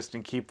the interest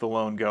and keep the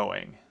loan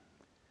going?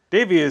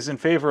 Davy is in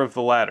favor of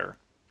the latter.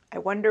 I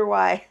wonder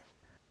why.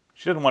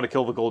 She doesn't want to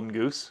kill the golden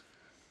goose.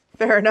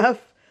 Fair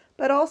enough.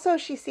 But also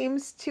she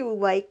seems to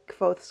like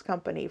Kvothe's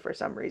company for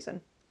some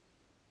reason.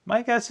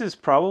 My guess is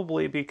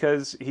probably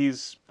because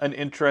he's an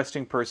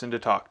interesting person to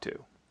talk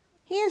to.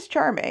 He is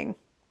charming.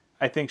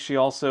 I think she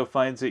also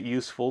finds it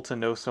useful to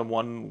know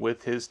someone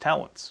with his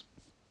talents.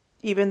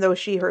 Even though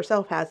she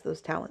herself has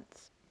those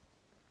talents.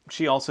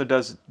 She also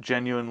does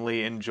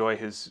genuinely enjoy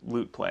his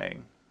lute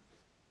playing.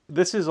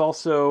 This is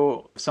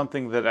also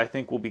something that I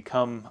think will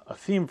become a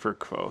theme for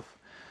Kvothe.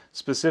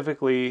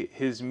 Specifically,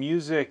 his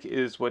music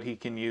is what he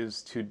can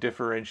use to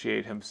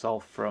differentiate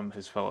himself from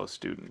his fellow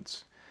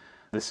students.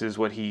 This is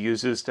what he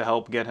uses to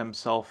help get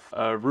himself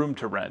a room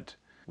to rent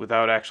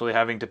without actually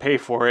having to pay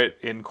for it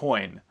in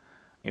coin.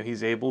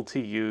 He's able to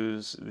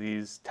use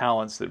these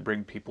talents that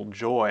bring people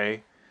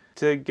joy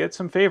to get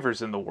some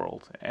favors in the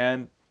world,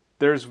 and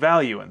there's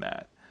value in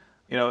that.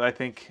 I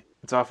think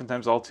it's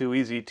oftentimes all too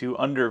easy to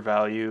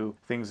undervalue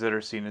things that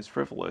are seen as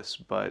frivolous,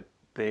 but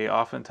they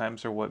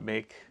oftentimes are what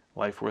make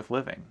life worth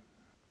living.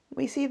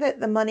 We see that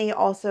the money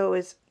also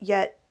is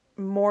yet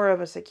more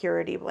of a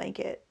security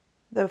blanket.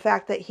 The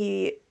fact that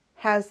he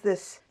has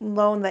this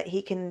loan that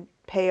he can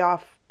pay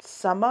off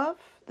some of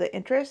the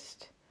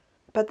interest,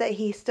 but that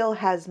he still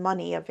has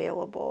money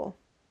available.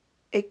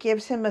 It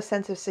gives him a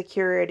sense of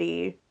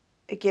security.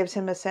 It gives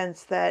him a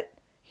sense that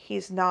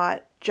he's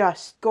not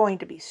just going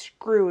to be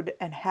screwed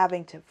and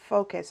having to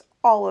focus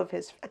all of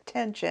his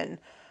attention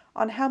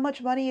on how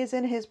much money is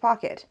in his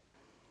pocket.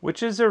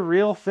 Which is a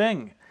real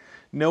thing.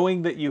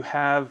 Knowing that you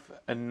have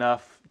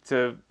enough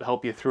to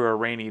help you through a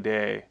rainy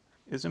day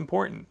is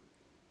important.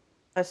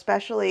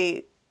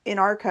 Especially in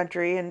our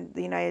country, in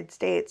the United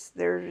States,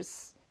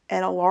 there's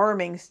an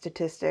alarming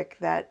statistic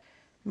that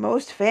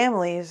most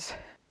families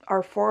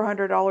are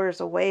 $400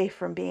 away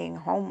from being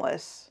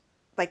homeless.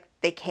 Like,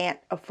 they can't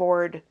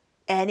afford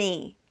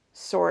any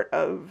sort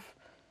of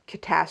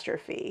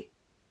catastrophe,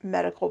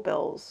 medical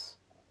bills,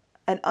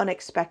 an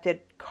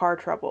unexpected car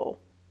trouble,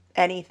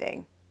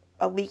 anything,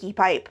 a leaky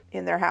pipe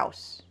in their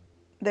house.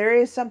 There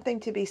is something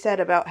to be said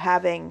about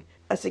having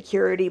a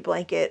security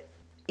blanket,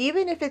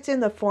 even if it's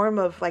in the form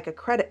of like a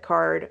credit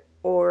card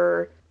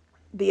or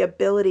the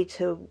ability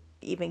to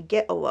even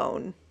get a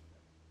loan.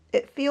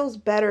 It feels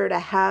better to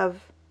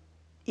have,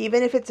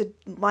 even if it's a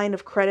line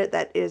of credit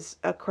that is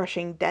a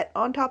crushing debt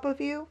on top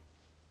of you,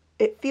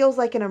 it feels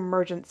like an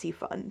emergency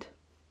fund.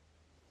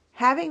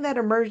 Having that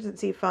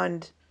emergency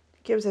fund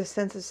gives a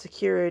sense of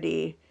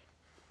security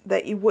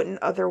that you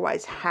wouldn't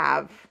otherwise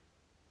have.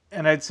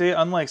 And I'd say,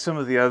 unlike some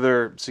of the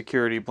other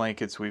security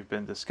blankets we've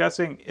been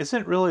discussing,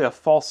 isn't really a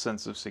false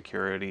sense of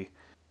security.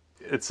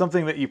 It's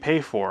something that you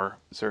pay for,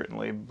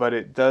 certainly, but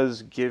it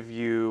does give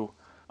you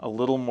a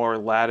little more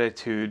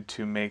latitude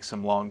to make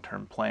some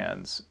long-term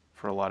plans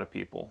for a lot of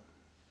people.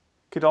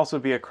 Could also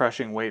be a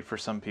crushing weight for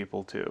some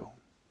people, too.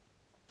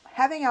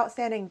 Having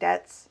outstanding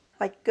debts,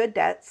 like good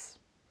debts,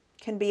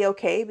 can be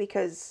okay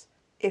because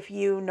if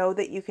you know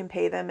that you can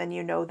pay them and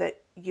you know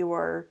that you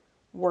are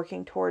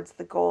working towards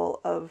the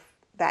goal of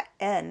that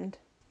end,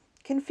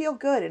 can feel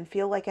good and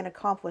feel like an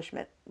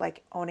accomplishment,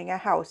 like owning a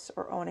house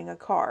or owning a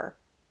car.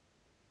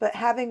 But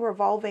having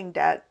revolving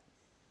debt,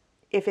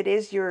 if it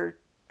is your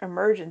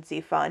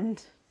emergency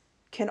fund,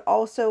 can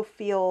also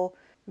feel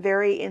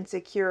very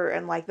insecure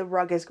and like the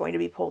rug is going to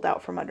be pulled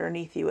out from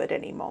underneath you at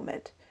any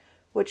moment,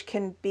 which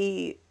can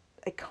be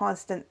a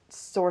constant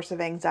source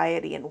of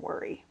anxiety and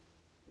worry.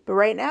 But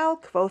right now,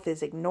 Kvothe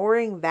is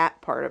ignoring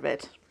that part of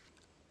it.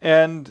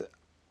 And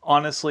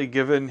honestly,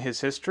 given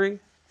his history,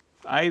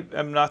 I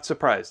am not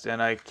surprised,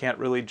 and I can't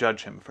really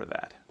judge him for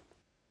that.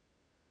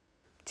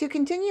 To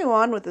continue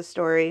on with the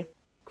story,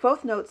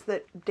 Kvothe notes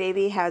that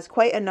Davy has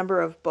quite a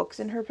number of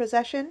books in her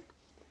possession,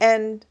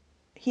 and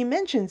he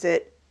mentions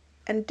it,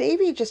 and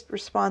Davy just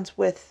responds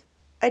with,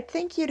 "I'd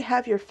think you'd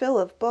have your fill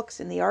of books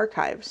in the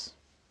archives."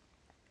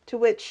 To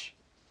which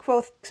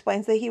Kvothe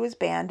explains that he was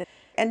banned,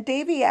 and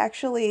Davy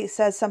actually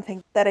says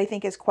something that I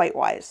think is quite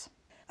wise.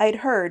 "I'd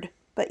heard,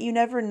 but you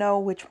never know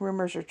which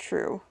rumors are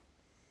true."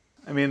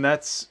 I mean,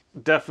 that's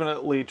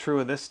definitely true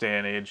in this day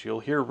and age.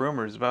 You'll hear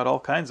rumors about all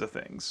kinds of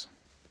things.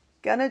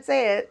 Gonna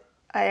say it.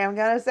 I am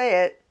gonna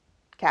say it.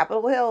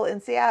 Capitol Hill in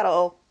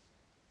Seattle.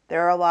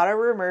 There are a lot of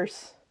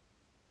rumors.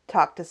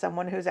 Talk to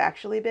someone who's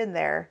actually been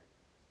there.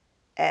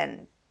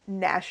 And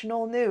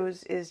national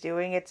news is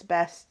doing its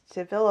best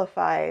to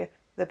vilify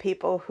the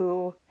people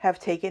who have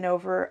taken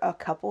over a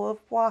couple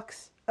of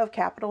blocks of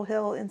Capitol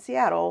Hill in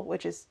Seattle,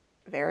 which is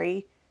a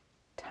very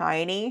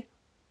tiny,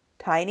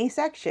 tiny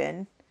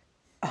section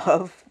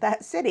of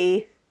that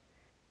city.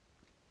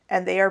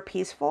 And they are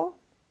peaceful,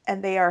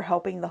 and they are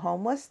helping the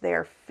homeless. They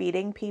are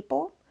feeding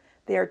people.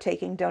 They are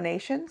taking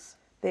donations.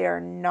 They are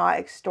not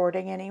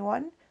extorting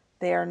anyone.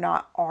 They are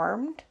not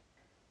armed.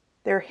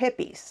 They're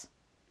hippies.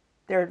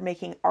 They're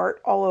making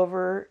art all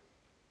over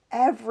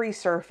every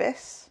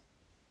surface.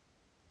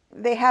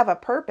 They have a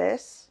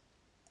purpose,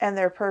 and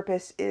their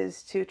purpose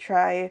is to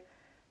try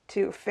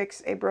to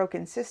fix a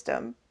broken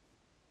system,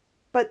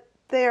 but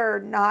they're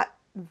not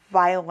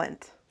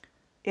violent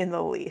in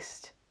the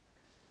least.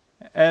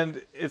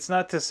 And it's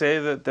not to say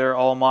that they're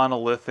all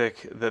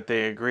monolithic, that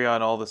they agree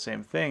on all the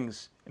same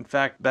things. In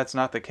fact, that's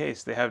not the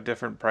case. They have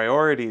different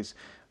priorities,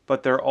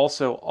 but they're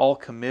also all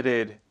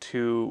committed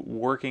to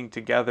working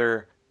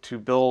together to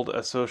build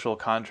a social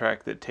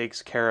contract that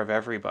takes care of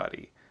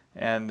everybody.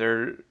 And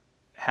they're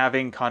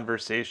having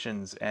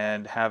conversations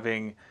and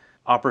having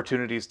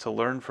opportunities to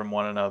learn from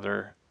one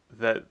another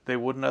that they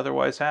wouldn't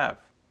otherwise have.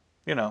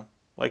 You know,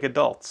 like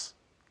adults.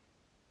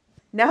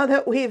 Now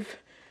that we've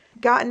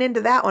gotten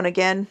into that one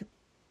again,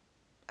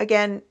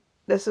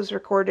 this was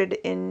recorded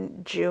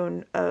in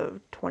June of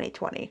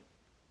 2020.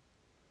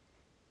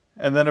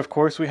 And then, of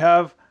course, we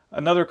have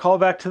another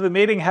callback to the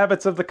mating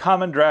habits of the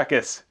common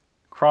Dracus.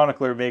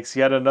 Chronicler makes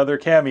yet another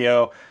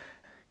cameo.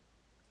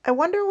 I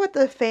wonder what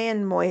the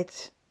fan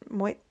moite?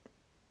 What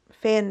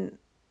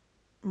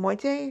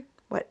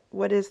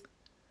is?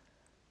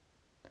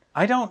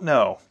 I don't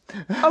know.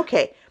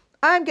 Okay,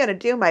 I'm gonna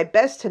do my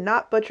best to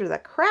not butcher the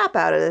crap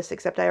out of this,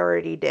 except I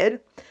already did.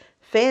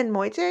 Fan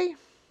moite?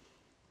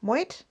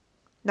 Moite?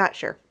 Not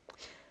sure.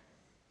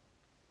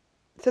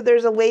 So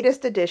there's a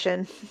latest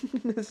edition.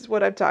 This is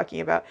what I'm talking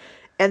about.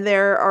 And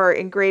there are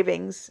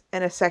engravings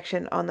and a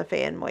section on the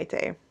fan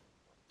moite.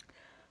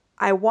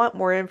 I want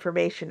more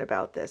information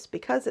about this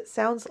because it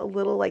sounds a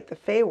little like the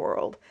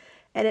Feywild.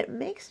 And it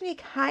makes me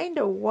kind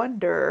of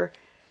wonder,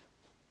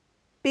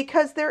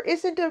 because there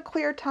isn't a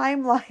clear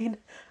timeline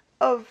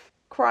of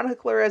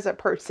Chronicler as a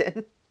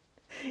person,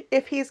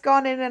 if he's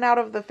gone in and out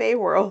of the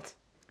Feywild.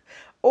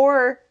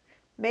 Or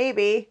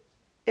maybe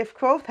if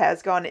Kvothe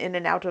has gone in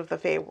and out of the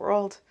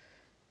Feywild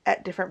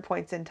at different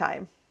points in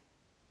time.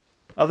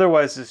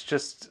 Otherwise, it's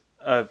just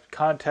a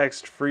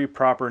context-free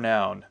proper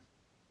noun.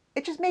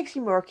 It just makes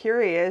you more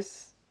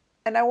curious,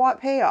 and I want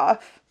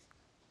payoff.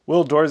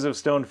 Will Doors of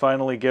Stone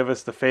finally give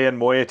us the Fey and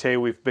Moiete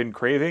we've been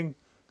craving?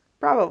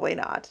 Probably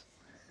not.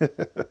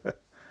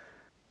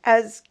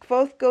 As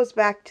Kvothe goes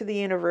back to the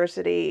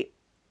university,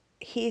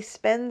 he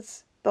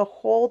spends the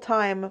whole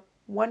time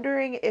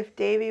wondering if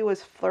Davy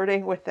was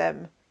flirting with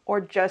them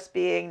or just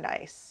being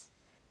nice.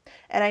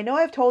 And I know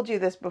I've told you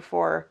this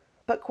before,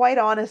 but quite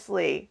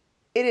honestly,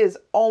 it is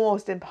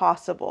almost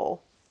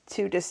impossible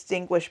to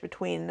distinguish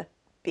between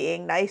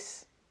being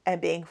nice and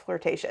being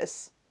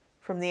flirtatious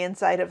from the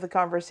inside of the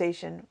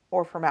conversation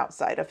or from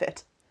outside of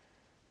it.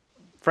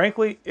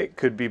 Frankly, it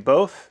could be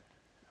both.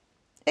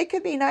 It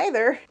could be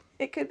neither.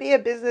 It could be a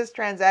business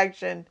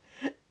transaction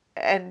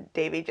and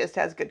Davy just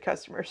has good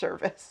customer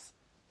service.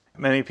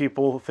 Many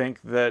people think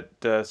that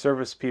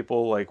service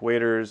people like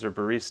waiters or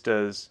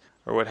baristas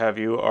or what have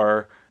you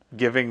are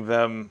giving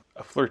them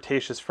a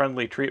flirtatious,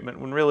 friendly treatment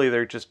when really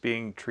they're just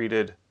being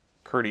treated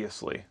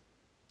courteously.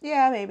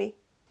 Yeah, maybe.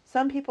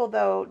 Some people,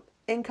 though,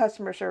 in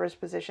customer service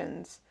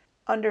positions,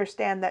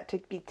 understand that to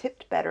be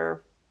tipped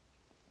better,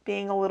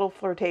 being a little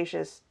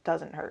flirtatious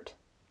doesn't hurt.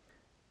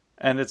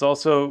 And it's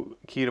also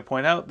key to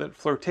point out that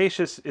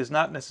flirtatious is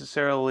not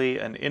necessarily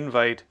an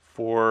invite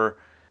for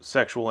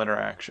sexual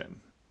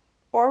interaction.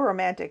 Or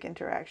romantic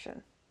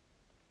interaction.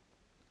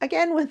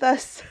 Again, with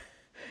us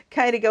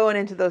kind of going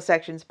into those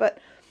sections, but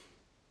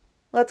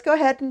let's go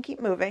ahead and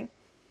keep moving.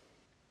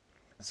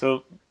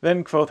 So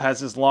then Kvothe has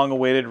his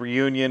long-awaited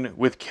reunion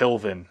with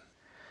Kilvin.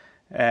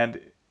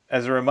 And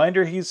as a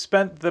reminder, he's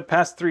spent the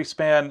past 3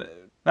 span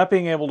not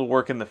being able to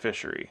work in the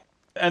fishery.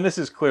 And this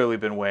has clearly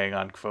been weighing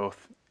on Kvothe.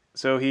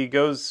 So he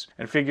goes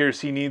and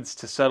figures he needs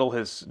to settle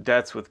his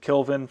debts with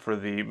Kilvin for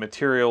the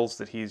materials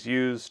that he's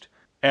used.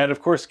 And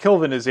of course,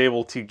 Kilvin is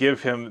able to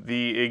give him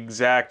the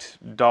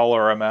exact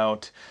dollar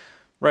amount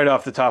right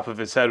off the top of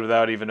his head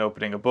without even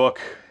opening a book.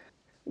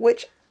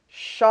 Which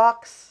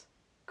shocks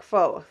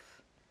Kvothe.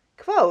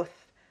 Kvothe,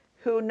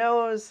 who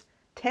knows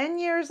 10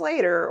 years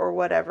later or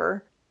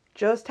whatever,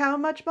 just how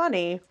much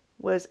money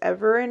was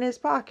ever in his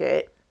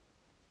pocket.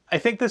 I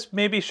think this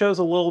maybe shows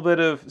a little bit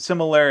of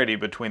similarity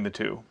between the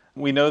two.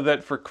 We know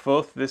that for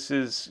Kvothe, this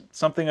is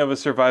something of a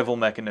survival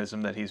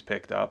mechanism that he's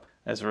picked up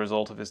as a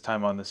result of his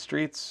time on the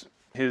streets.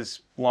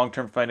 His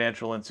long-term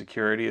financial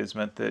insecurity has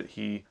meant that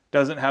he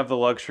doesn't have the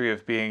luxury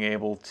of being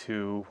able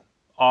to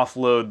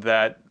offload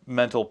that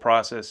mental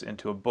process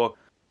into a book.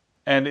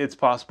 And it's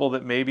possible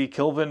that maybe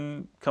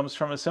Kilvin comes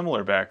from a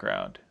similar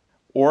background.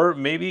 Or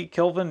maybe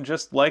Kilvin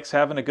just likes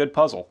having a good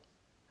puzzle.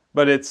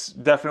 But it's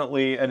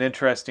definitely an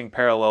interesting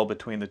parallel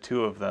between the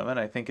two of them, and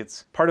I think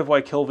it's part of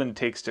why Kilvin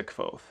takes to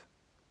Kvothe.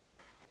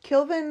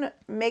 Kilvin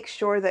makes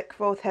sure that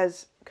Kvothe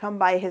has come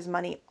by his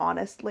money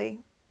honestly,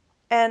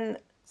 and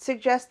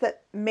suggests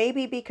that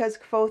maybe because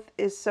Kvothe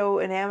is so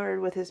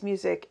enamored with his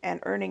music and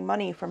earning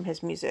money from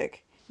his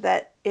music,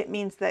 that it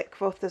means that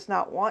Kvothe does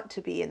not want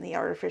to be in the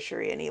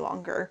artificery any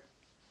longer.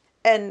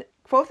 And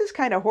Kvothe is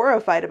kind of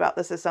horrified about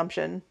this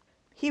assumption.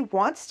 He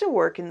wants to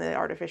work in the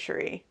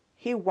artificery.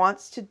 He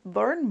wants to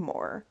learn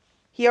more.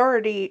 he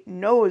already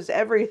knows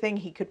everything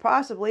he could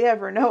possibly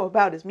ever know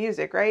about his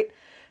music, right?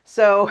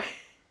 So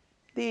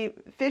the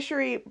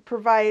fishery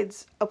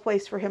provides a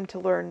place for him to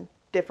learn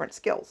different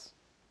skills.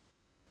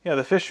 Yeah,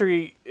 the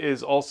fishery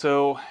is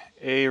also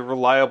a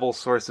reliable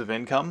source of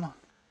income.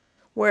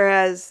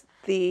 Whereas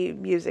the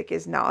music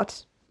is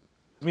not.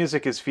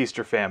 Music is feast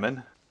or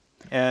famine.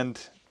 And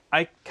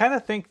I kind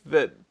of think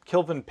that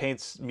Kilvin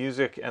paints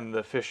music and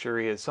the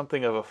fishery as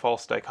something of a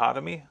false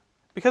dichotomy,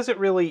 because it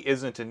really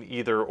isn't an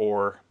either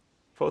or.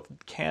 Both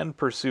can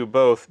pursue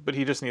both, but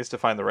he just needs to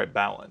find the right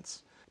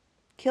balance.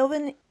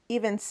 Kilvin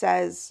even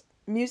says,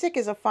 music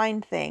is a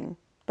fine thing,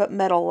 but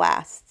metal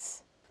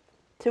lasts.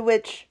 To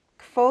which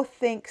Kvothe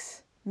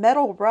thinks,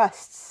 metal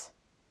rusts.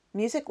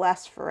 Music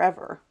lasts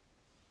forever.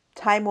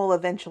 Time will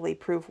eventually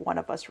prove one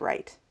of us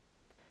right.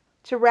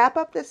 To wrap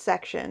up this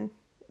section,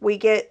 we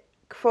get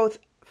Kvothe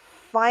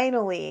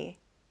finally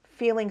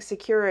feeling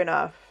secure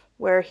enough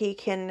where he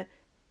can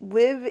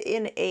live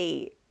in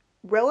a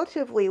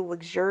relatively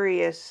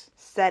luxurious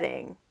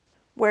setting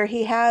where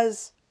he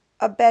has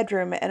a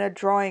bedroom and a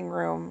drawing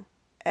room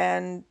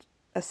and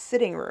a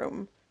sitting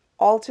room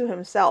all to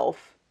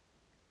himself.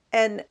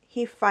 And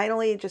he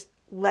finally just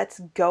lets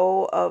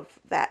go of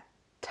that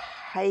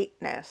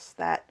tightness,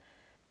 that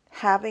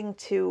having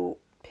to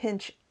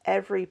pinch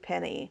every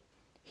penny.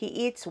 He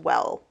eats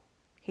well.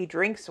 He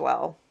drinks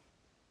well.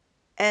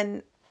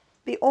 And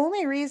the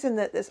only reason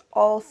that this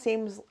all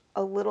seems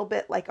a little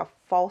bit like a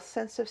false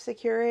sense of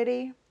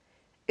security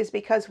is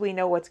because we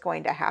know what's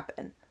going to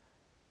happen.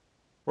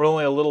 We're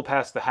only a little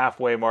past the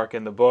halfway mark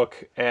in the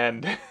book,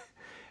 and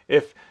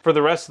if for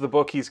the rest of the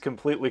book he's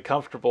completely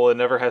comfortable and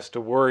never has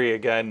to worry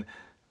again,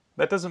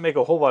 that doesn't make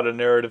a whole lot of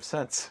narrative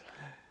sense.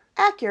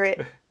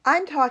 Accurate.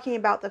 I'm talking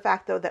about the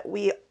fact, though, that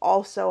we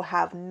also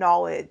have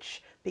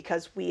knowledge,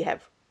 because we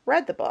have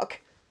read the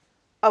book,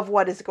 of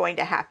what is going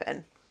to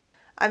happen.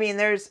 I mean,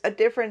 there's a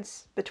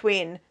difference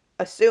between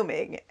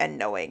assuming and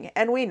knowing,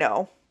 and we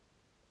know.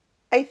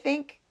 I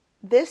think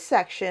this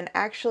section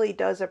actually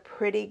does a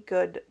pretty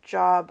good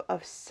job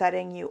of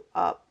setting you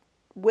up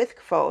with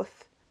Kvothe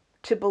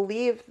to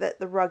believe that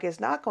the rug is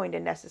not going to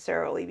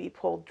necessarily be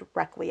pulled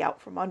directly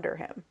out from under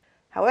him.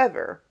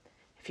 However,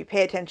 if you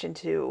pay attention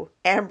to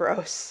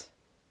Ambrose,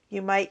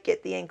 you might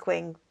get the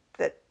inkling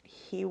that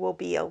he will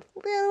be a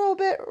little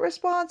bit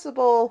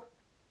responsible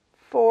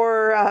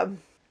for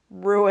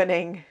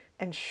ruining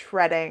and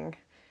shredding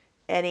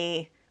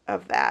any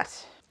of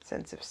that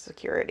sense of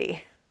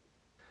security.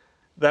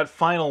 That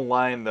final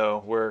line,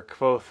 though, where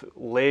Kvothe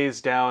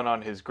lays down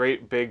on his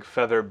great big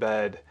feather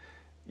bed,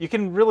 you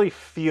can really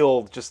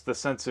feel just the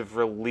sense of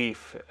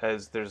relief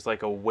as there's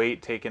like a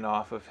weight taken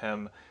off of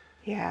him.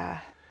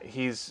 Yeah.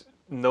 He's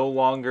no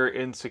longer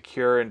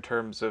insecure in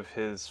terms of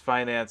his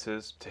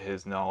finances, to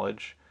his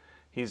knowledge.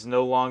 He's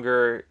no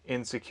longer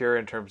insecure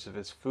in terms of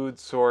his food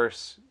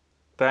source.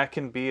 That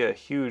can be a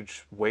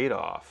huge weight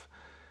off.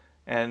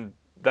 And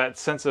that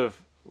sense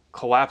of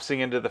collapsing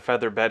into the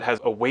feather bed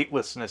has a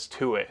weightlessness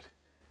to it.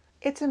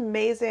 It's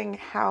amazing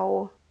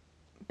how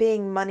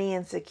being money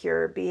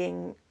insecure,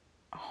 being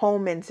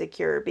home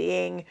insecure,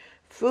 being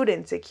food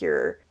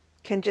insecure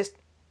can just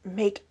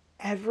make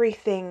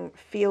everything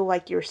feel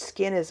like your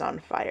skin is on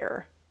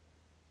fire.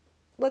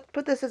 Let's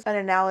put this as an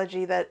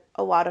analogy that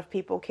a lot of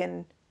people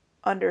can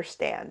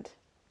understand.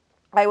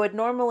 I would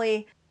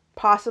normally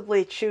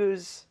possibly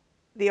choose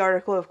the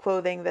article of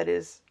clothing that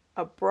is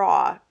a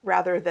bra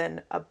rather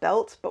than a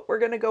belt, but we're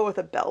going to go with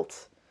a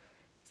belt.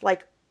 It's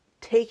like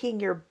taking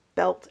your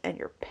belt and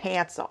your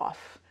pants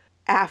off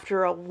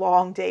after a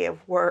long day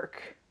of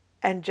work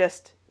and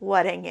just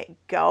letting it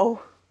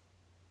go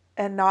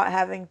and not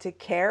having to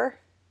care.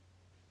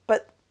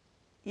 But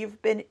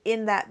you've been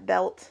in that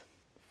belt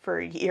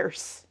for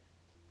years.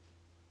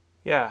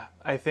 Yeah,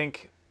 I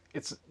think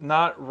it's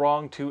not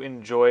wrong to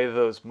enjoy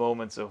those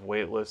moments of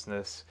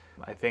weightlessness.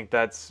 I think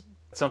that's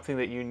something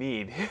that you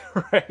need,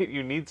 right?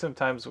 You need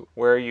sometimes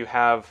where you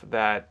have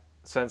that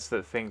sense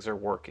that things are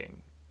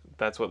working.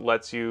 That's what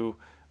lets you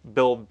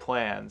build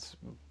plans.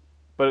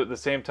 But at the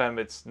same time,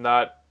 it's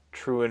not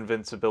true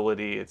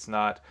invincibility. It's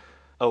not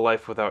a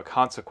life without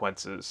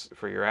consequences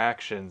for your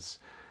actions.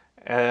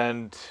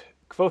 And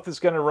Kvothe is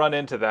going to run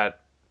into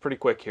that pretty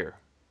quick here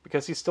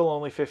because he's still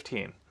only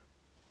 15.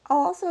 I'll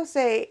also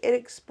say it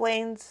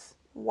explains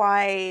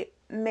why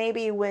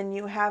maybe when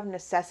you have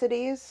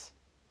necessities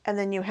and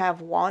then you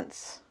have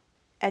wants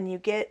and you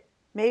get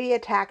maybe a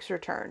tax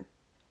return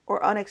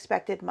or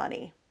unexpected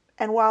money,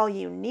 and while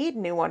you need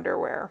new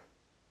underwear,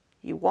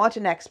 you want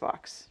an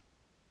Xbox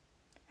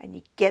and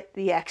you get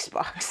the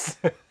Xbox.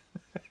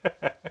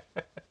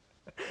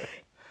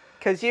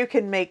 Because you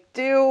can make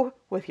do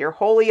with your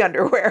holy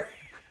underwear.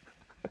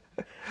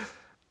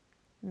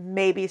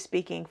 Maybe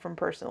speaking from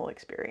personal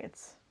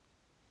experience.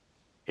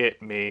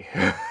 It me.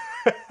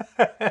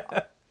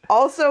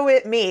 Also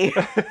it me.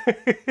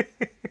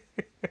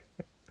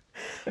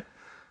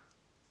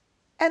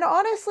 And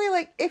honestly,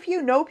 like, if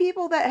you know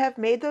people that have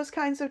made those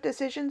kinds of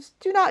decisions,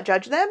 do not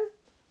judge them.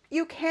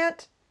 You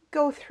can't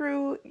go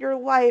through your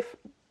life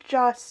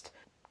just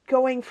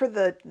going for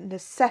the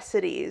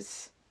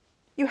necessities,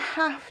 you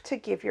have to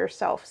give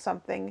yourself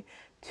something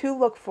to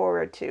look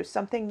forward to,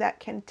 something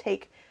that can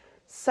take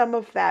some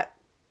of that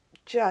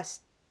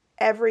just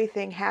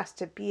everything has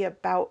to be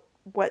about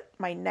what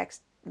my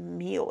next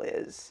meal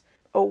is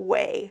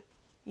away.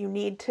 You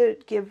need to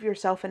give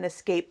yourself an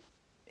escape.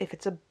 If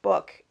it's a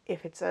book,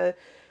 if it's a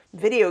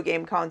video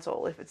game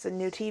console, if it's a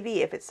new TV,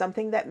 if it's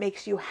something that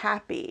makes you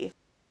happy,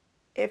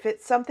 if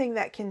it's something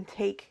that can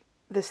take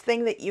this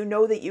thing that you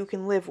know that you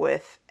can live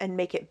with and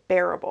make it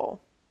bearable,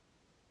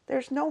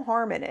 there's no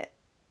harm in it.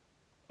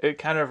 It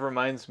kind of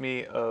reminds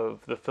me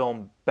of the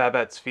film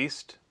Babette's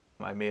Feast.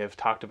 I may have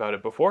talked about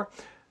it before.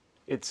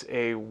 It's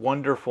a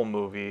wonderful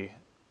movie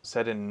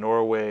set in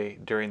Norway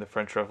during the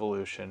French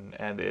Revolution,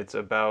 and it's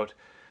about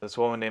this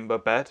woman named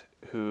Babette,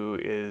 who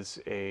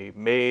is a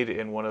maid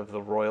in one of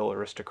the royal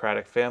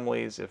aristocratic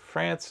families of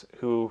France,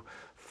 who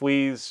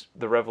flees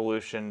the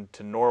revolution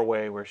to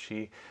Norway, where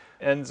she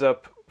ends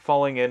up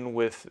falling in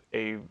with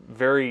a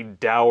very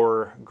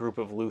dour group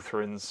of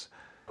Lutherans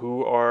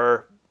who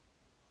are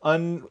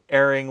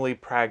unerringly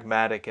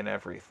pragmatic in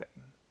everything.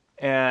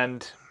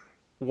 And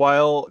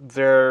while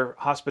their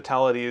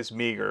hospitality is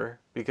meager,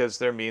 because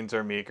their means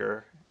are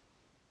meager,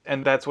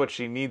 and that's what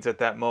she needs at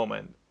that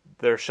moment,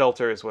 their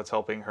shelter is what's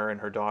helping her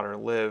and her daughter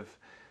live,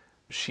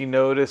 she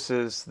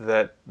notices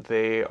that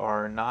they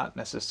are not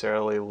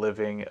necessarily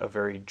living a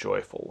very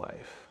joyful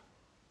life.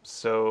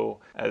 So,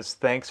 as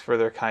thanks for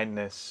their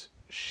kindness,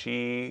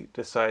 she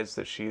decides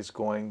that she's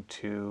going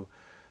to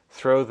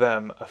throw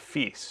them a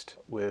feast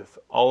with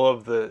all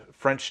of the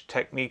French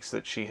techniques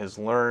that she has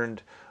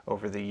learned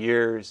over the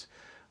years.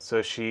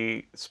 So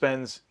she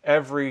spends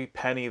every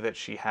penny that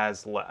she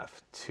has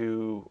left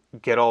to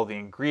get all the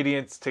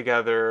ingredients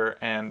together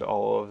and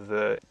all of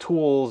the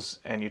tools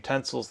and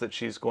utensils that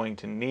she's going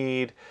to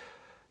need.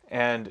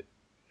 And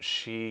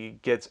she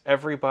gets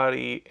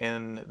everybody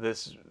in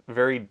this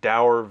very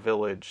dour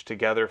village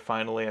together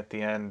finally at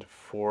the end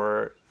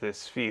for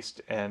this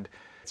feast. And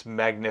it's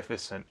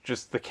magnificent.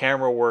 Just the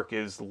camera work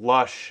is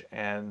lush,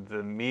 and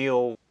the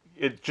meal,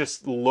 it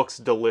just looks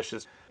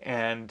delicious.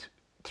 And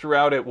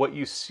throughout it, what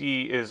you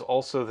see is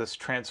also this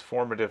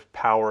transformative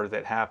power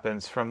that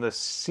happens from this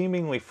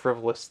seemingly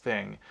frivolous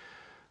thing.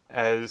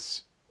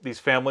 As these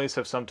families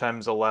have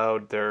sometimes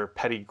allowed their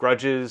petty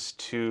grudges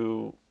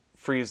to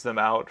freeze them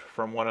out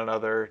from one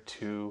another,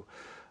 to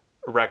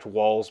erect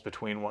walls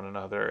between one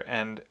another.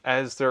 And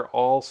as they're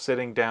all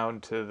sitting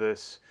down to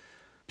this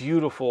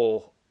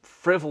beautiful,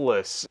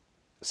 frivolous,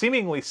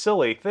 seemingly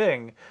silly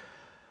thing,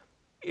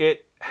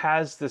 it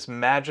has this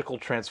magical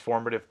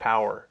transformative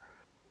power.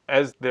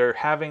 As they're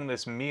having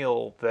this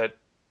meal that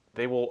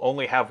they will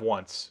only have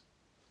once,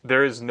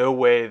 there is no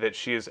way that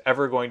she is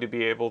ever going to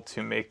be able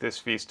to make this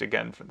feast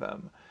again for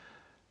them.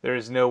 There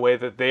is no way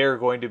that they are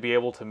going to be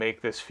able to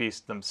make this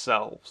feast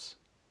themselves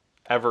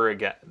ever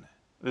again.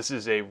 This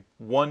is a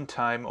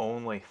one-time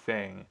only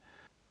thing.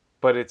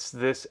 But it's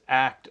this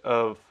act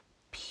of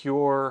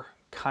pure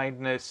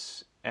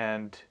kindness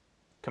and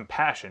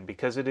compassion,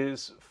 because it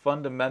is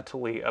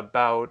fundamentally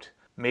about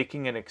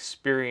making an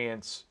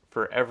experience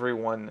for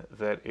everyone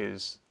that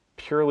is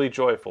purely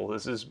joyful.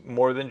 This is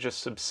more than just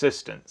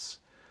subsistence.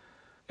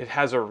 It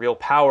has a real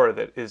power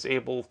that is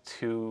able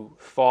to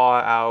thaw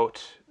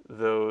out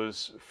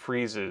those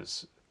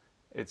freezes.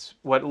 It's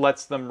what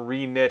lets them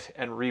reknit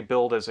and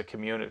rebuild as a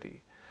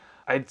community.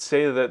 I'd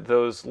say that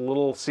those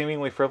little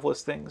seemingly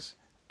frivolous things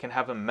can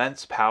have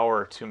immense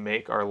power to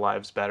make our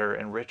lives better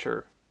and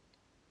richer.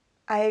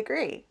 I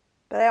agree.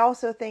 But I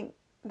also think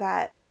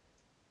that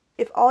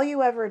if all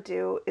you ever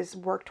do is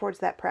work towards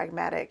that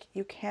pragmatic,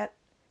 you can't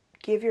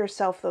give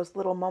yourself those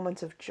little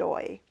moments of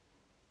joy.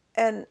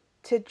 And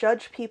to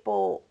judge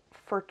people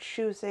for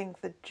choosing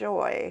the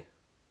joy,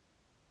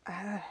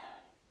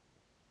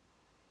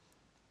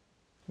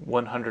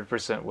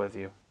 100% with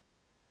you.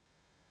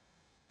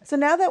 So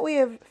now that we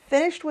have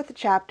finished with the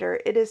chapter,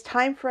 it is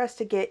time for us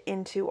to get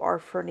into our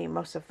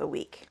Phronimos of the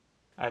week.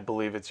 I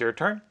believe it's your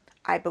turn.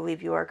 I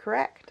believe you are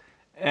correct.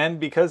 And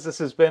because this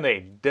has been a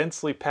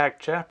densely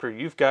packed chapter,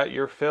 you've got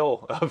your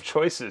fill of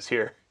choices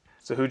here.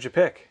 So who'd you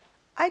pick?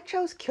 I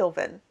chose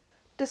Kilvin.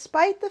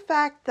 Despite the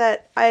fact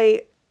that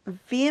I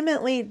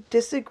vehemently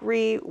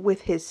disagree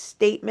with his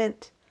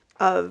statement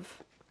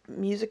of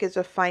music is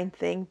a fine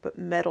thing, but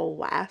metal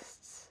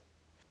lasts,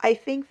 I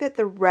think that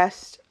the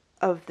rest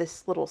of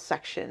this little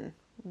section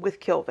with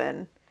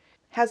Kilvin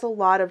has a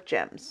lot of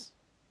gems.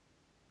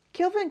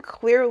 Kilvin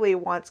clearly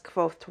wants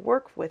Kvothe to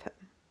work with him.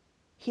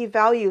 He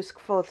values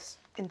Kvothe's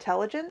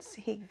intelligence.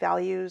 He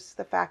values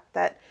the fact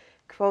that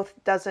Kvothe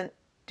doesn't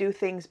do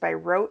things by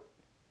rote.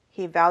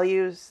 He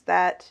values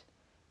that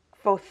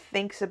Kvothe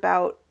thinks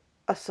about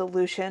a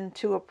solution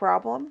to a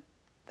problem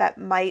that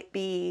might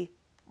be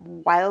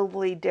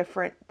wildly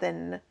different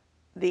than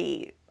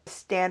the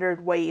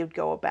standard way you'd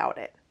go about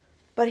it.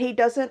 But he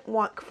doesn't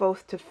want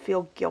Kvothe to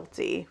feel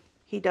guilty.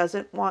 He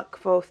doesn't want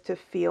Kvothe to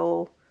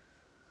feel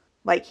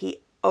like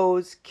he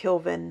owes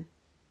Kilvin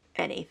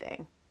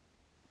anything.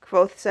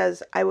 Kvothe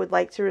says, I would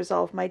like to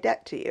resolve my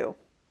debt to you.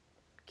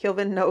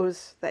 Kilvin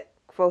knows that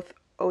Kvothe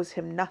owes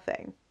him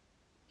nothing.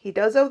 He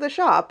does owe the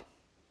shop,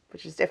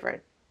 which is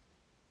different.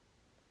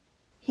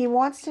 He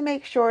wants to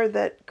make sure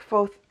that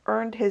Kvothe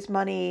earned his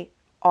money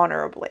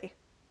honorably,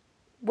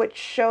 which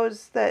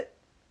shows that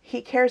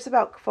he cares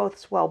about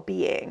Kvothe's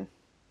well-being.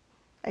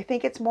 I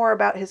think it's more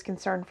about his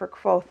concern for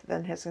Kvothe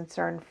than his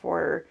concern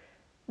for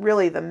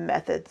really the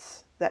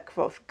methods that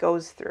Kvothe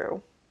goes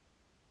through.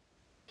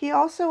 He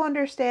also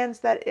understands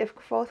that if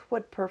Kvothe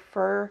would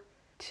prefer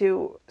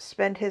to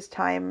spend his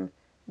time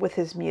with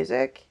his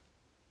music,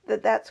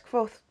 that's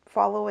Kvothe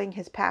following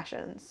his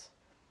passions.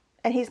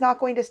 And he's not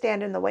going to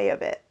stand in the way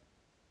of it,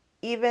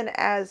 even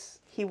as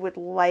he would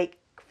like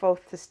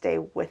Kvothe to stay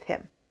with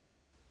him.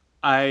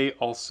 I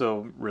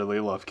also really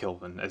love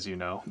Kilvin, as you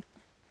know.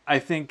 I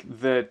think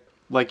that,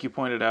 like you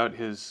pointed out,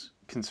 his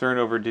concern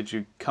over did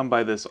you come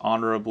by this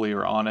honorably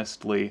or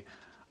honestly,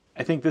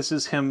 I think this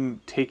is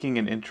him taking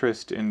an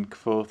interest in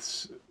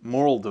Kvothe's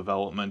moral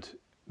development,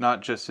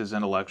 not just his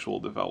intellectual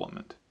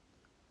development.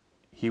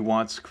 He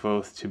wants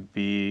Kvothe to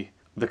be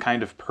the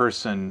kind of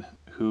person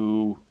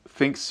who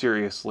thinks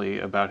seriously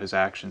about his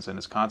actions and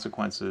his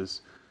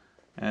consequences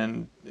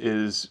and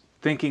is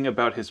thinking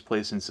about his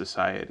place in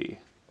society.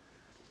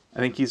 I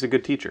think he's a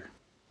good teacher.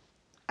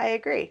 I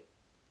agree.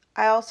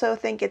 I also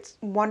think it's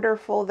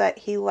wonderful that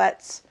he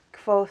lets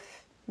Kvothe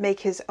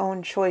make his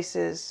own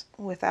choices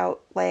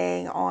without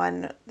laying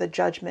on the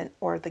judgment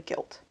or the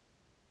guilt.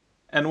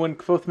 And when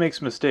Kvothe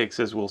makes mistakes,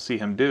 as we'll see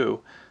him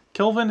do,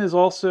 Kilvin is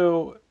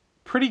also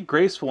pretty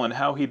graceful in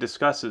how he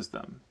discusses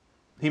them.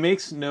 He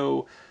makes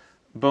no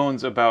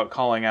bones about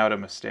calling out a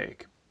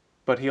mistake,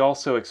 but he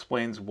also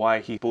explains why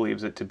he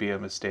believes it to be a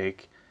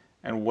mistake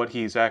and what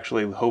he's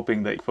actually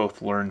hoping that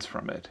Kvothe learns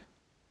from it.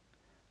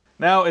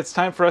 Now it's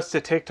time for us to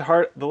take to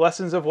heart the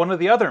lessons of one of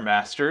the other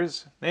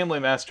masters, namely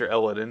Master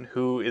Elodin,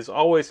 who is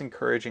always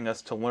encouraging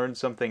us to learn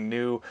something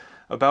new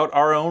about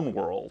our own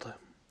world.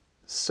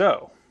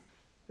 So,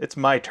 it's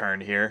my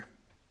turn here.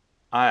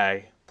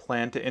 I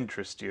plan to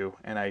interest you,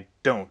 and I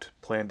don't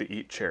plan to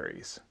eat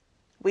cherries.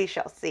 We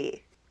shall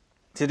see.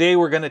 Today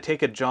we're going to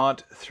take a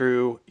jaunt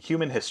through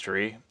human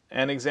history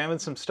and examine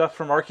some stuff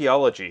from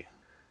archaeology.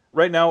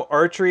 Right now,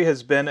 archery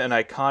has been an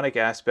iconic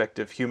aspect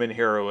of human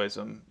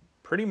heroism,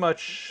 pretty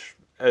much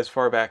as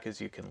far back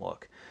as you can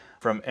look.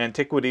 From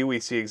antiquity, we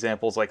see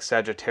examples like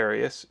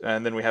Sagittarius,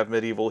 and then we have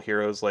medieval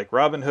heroes like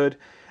Robin Hood,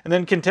 and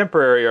then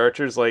contemporary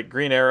archers like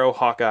Green Arrow,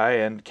 Hawkeye,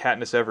 and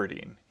Katniss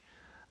Everdeen.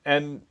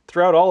 And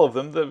throughout all of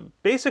them, the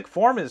basic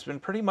form has been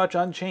pretty much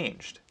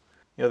unchanged.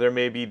 There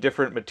may be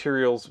different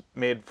materials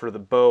made for the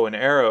bow and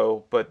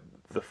arrow, but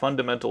the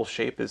fundamental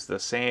shape is the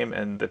same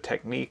and the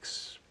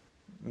techniques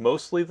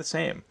mostly the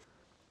same.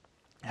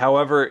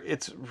 However,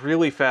 it's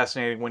really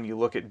fascinating when you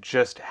look at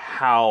just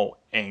how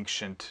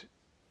ancient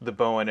the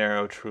bow and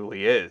arrow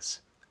truly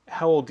is.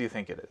 How old do you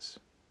think it is?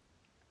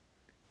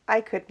 I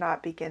could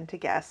not begin to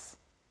guess.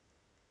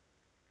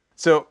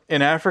 So,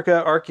 in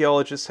Africa,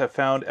 archaeologists have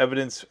found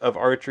evidence of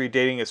archery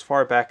dating as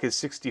far back as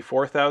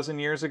 64,000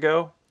 years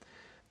ago.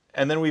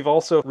 And then we've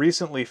also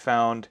recently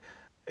found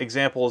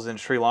examples in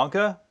Sri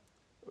Lanka,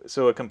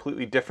 so a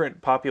completely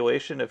different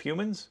population of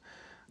humans,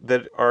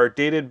 that are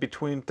dated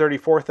between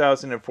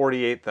 34,000 and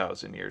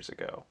 48,000 years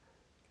ago.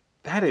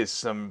 That is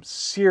some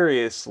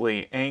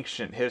seriously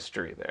ancient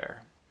history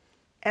there.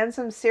 And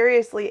some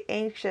seriously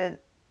ancient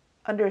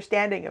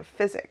understanding of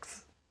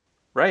physics.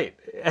 Right.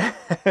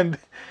 And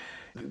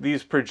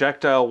these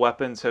projectile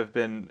weapons have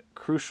been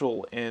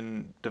crucial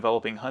in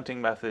developing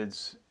hunting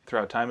methods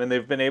throughout time, and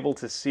they've been able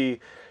to see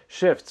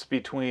shifts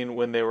between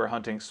when they were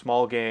hunting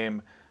small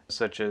game,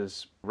 such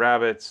as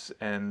rabbits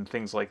and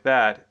things like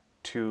that,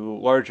 to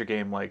larger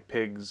game like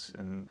pigs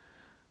and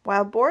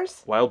wild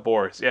boars? Wild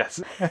boars,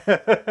 yes.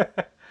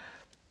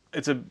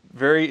 It's a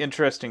very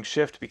interesting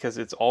shift because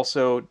it's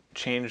also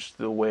changed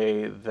the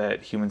way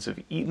that humans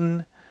have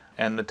eaten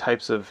and the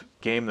types of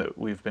game that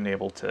we've been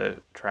able to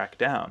track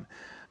down.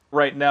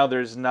 Right now,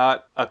 there's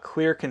not a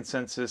clear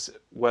consensus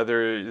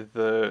whether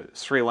the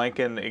Sri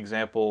Lankan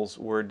examples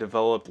were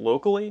developed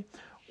locally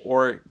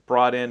or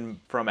brought in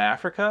from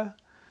Africa,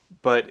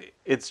 but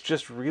it's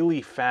just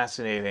really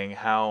fascinating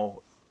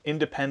how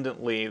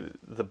independently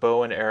the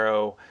bow and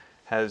arrow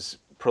has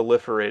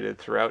proliferated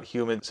throughout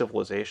human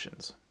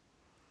civilizations.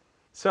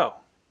 So,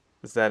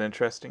 is that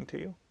interesting to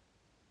you?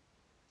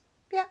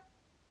 Yeah.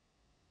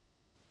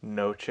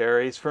 No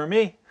cherries for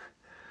me.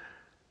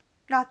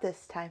 Not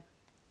this time.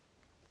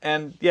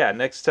 And yeah,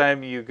 next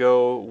time you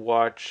go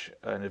watch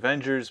an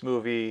Avengers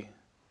movie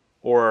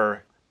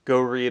or go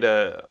read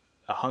a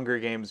Hunger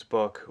Games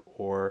book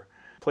or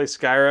play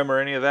Skyrim or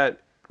any of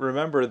that,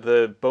 remember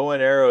the bow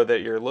and arrow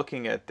that you're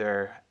looking at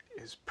there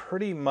is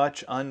pretty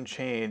much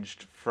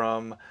unchanged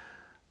from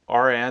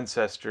our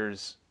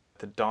ancestors at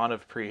the dawn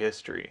of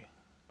prehistory.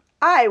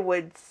 I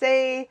would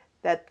say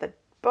that the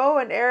bow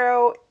and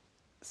arrow,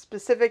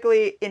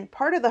 specifically in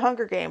part of the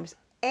Hunger Games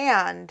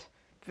and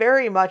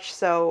very much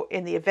so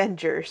in the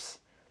Avengers,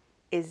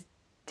 is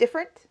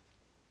different.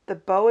 The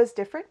bow is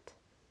different.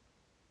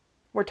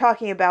 We're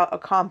talking about a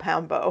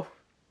compound bow.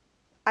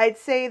 I'd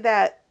say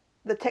that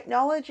the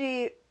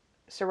technology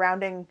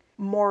surrounding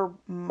more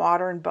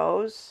modern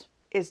bows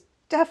is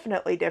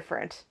definitely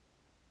different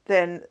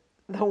than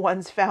the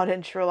ones found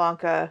in Sri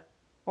Lanka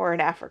or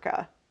in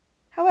Africa.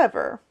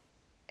 However,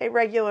 a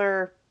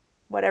regular,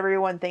 what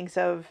everyone thinks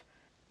of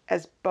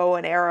as bow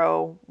and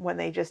arrow when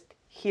they just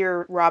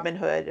hear Robin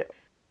Hood,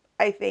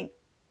 I think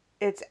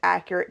it's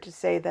accurate to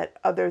say that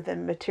other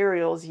than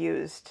materials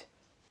used,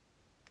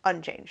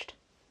 unchanged.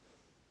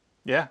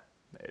 Yeah,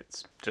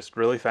 it's just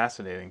really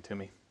fascinating to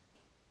me.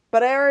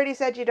 But I already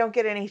said you don't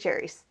get any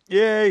cherries.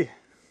 Yay!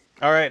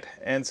 All right,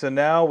 and so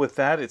now with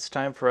that, it's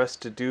time for us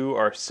to do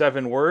our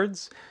 7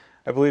 words.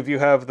 I believe you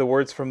have the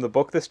words from the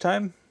book this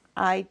time.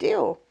 I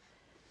do.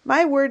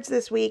 My words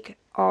this week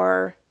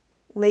are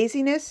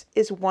laziness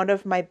is one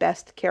of my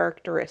best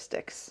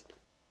characteristics.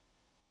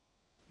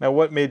 Now,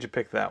 what made you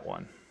pick that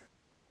one?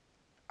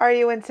 Are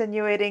you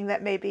insinuating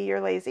that maybe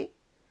you're lazy?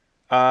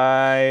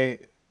 I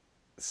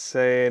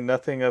say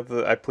nothing of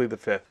the... I plead the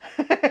fifth.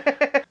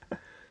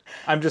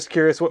 I'm just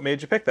curious what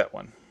made you pick that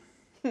one.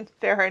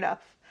 Fair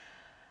enough.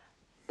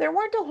 There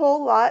weren't a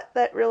whole lot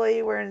that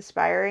really were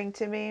inspiring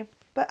to me,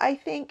 but I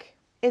think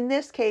in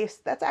this case,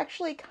 that's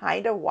actually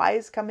kind of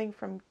wise coming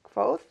from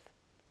Kvothe.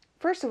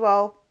 First of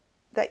all,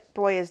 that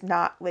boy is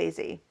not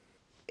lazy.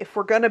 If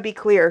we're going to be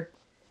clear,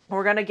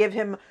 we're going to give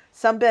him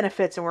some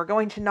benefits and we're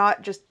going to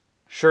not just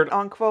Shirt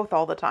on Kvothe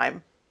all the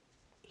time.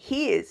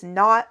 He is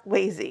not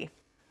lazy.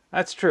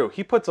 That's true.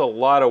 He puts a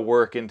lot of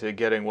work into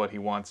getting what he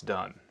wants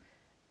done.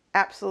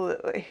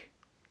 Absolutely.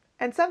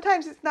 And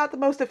sometimes it's not the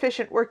most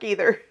efficient work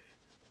either.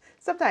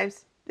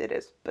 Sometimes it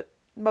is, but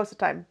most of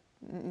the time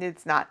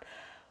it's not.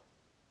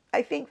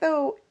 I think,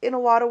 though, in a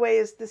lot of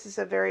ways, this is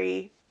a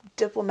very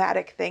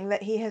diplomatic thing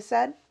that he has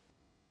said,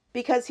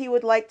 because he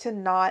would like to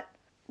not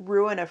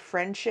ruin a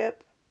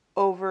friendship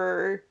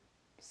over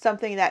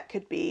something that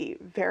could be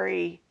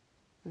very,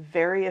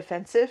 very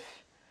offensive.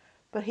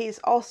 But he's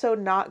also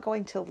not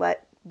going to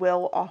let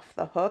Will off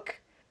the hook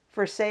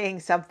for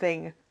saying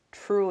something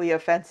truly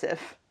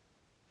offensive.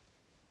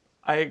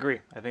 I agree.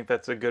 I think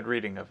that's a good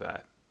reading of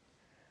that.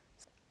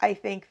 I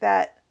think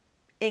that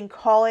in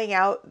calling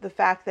out the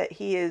fact that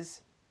he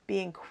is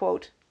being,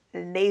 quote,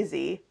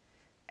 lazy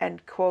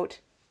and,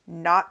 quote,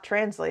 not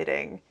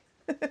translating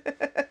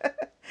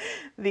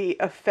the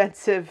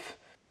offensive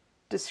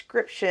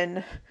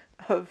description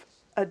of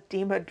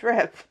Adema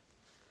Drip,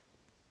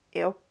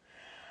 ew,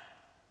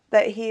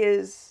 that he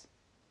is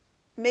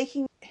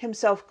making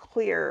himself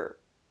clear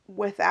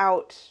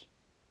without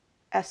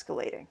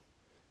escalating.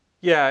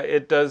 Yeah,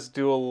 it does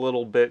do a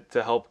little bit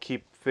to help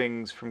keep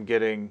things from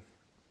getting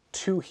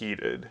too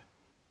heated.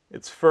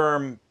 It's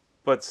firm,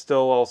 but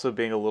still also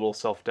being a little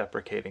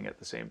self-deprecating at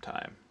the same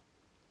time.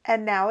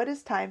 And now it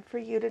is time for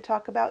you to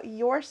talk about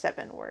your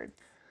 7 words.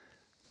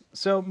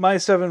 So my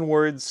 7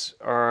 words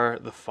are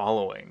the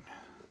following.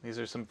 These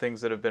are some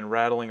things that have been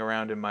rattling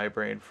around in my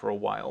brain for a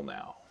while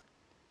now.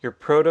 Your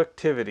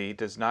productivity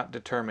does not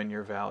determine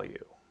your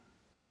value.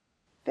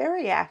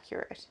 Very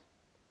accurate.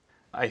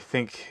 I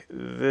think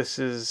this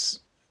is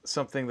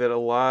something that a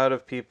lot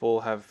of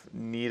people have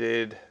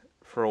needed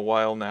for a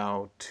while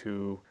now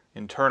to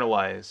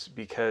internalize,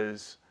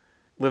 because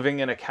living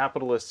in a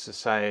capitalist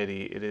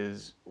society, it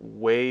is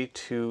way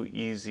too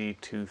easy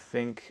to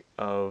think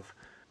of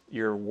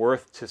your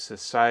worth to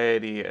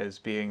society as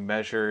being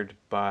measured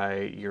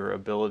by your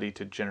ability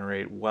to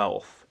generate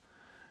wealth,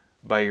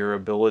 by your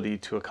ability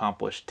to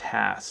accomplish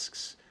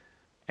tasks.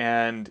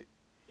 And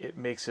it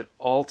makes it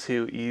all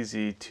too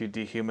easy to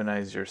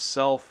dehumanize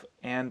yourself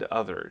and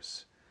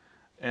others.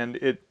 And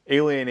it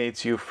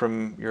alienates you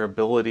from your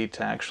ability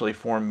to actually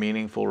form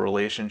meaningful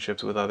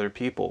relationships with other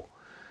people.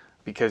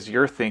 Because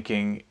you're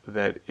thinking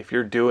that if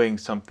you're doing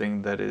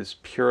something that is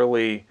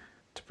purely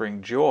to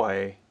bring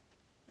joy,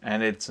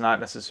 and it's not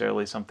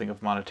necessarily something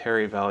of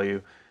monetary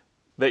value,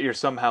 that you're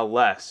somehow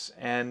less.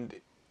 And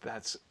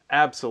that's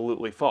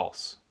absolutely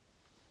false.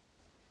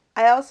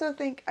 I also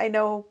think I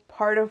know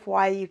part of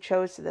why you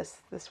chose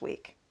this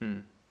week.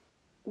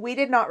 We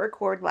did not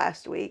record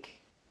last week.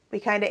 We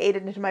kind of ate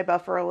it into my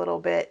buffer a little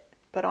bit,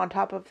 but on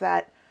top of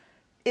that,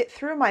 it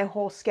threw my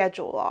whole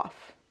schedule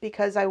off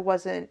because I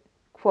wasn't,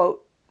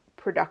 quote,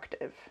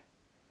 productive.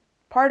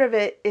 Part of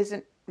it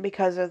isn't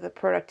because of the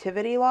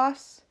productivity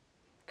loss,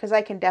 because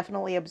I can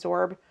definitely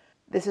absorb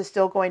this is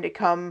still going to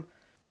come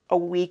a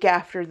week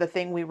after the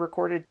thing we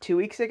recorded 2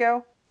 weeks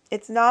ago.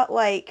 It's not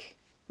like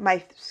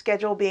my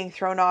schedule being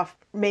thrown off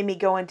made me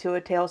go into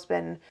a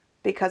tailspin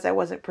because I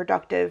wasn't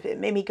productive. It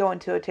made me go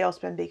into a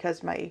tailspin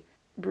because my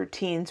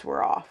routines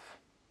were off.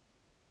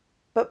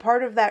 But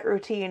part of that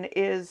routine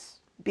is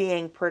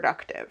being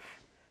productive.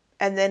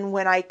 And then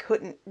when I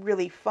couldn't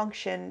really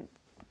function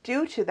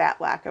due to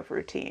that lack of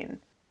routine,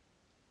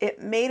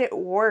 it made it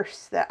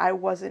worse that I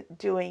wasn't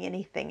doing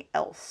anything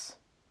else.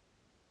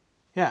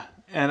 Yeah,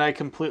 and I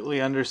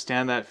completely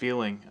understand that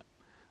feeling.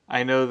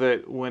 I know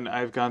that when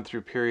I've gone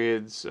through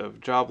periods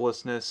of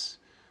joblessness,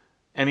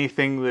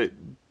 anything that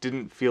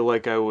didn't feel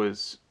like I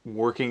was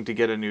working to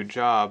get a new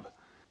job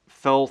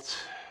felt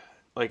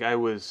like I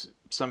was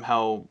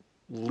somehow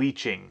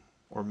leeching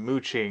or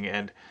mooching,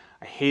 and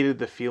I hated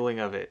the feeling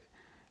of it.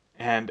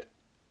 And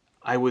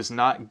I was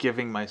not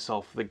giving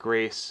myself the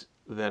grace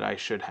that I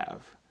should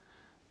have,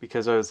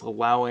 because I was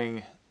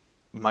allowing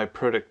my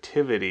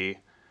productivity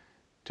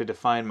to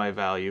define my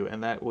value,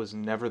 and that was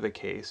never the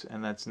case,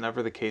 and that's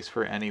never the case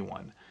for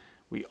anyone.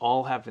 We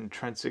all have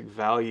intrinsic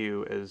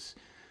value as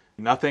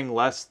nothing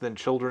less than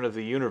children of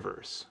the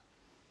universe.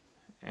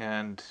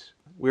 And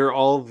we're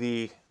all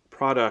the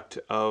product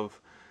of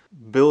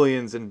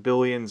billions and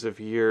billions of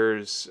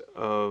years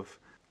of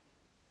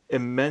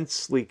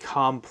immensely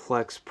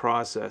complex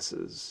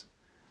processes.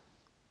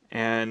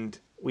 And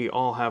we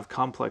all have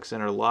complex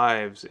inner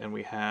lives, and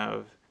we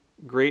have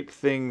great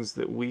things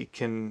that we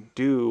can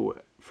do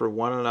for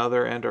one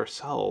another and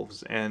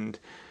ourselves. And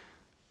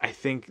I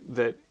think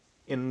that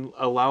in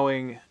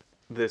allowing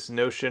this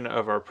notion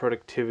of our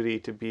productivity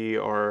to be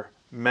our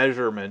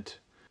measurement,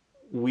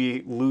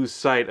 we lose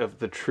sight of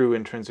the true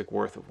intrinsic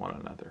worth of one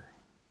another.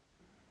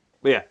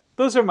 But yeah,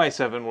 those are my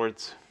 7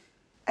 words.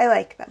 I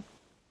like them.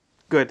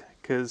 Good,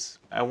 because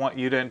I want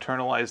you to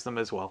internalize them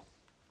as well.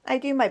 I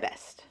do my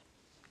best.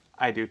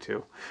 I do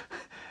too.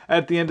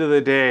 At the end of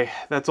the day,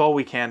 that's all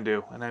we can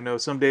do. And I know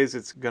some days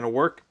it's going to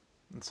work,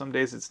 and some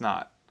days it's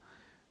not.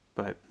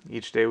 But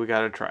each day we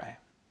got to try.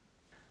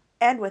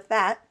 And with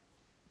that,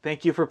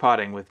 thank you for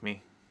potting with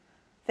me.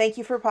 Thank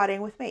you for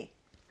potting with me.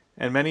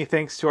 And many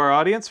thanks to our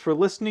audience for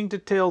listening to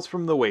Tales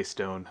from the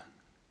Waystone.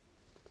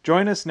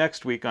 Join us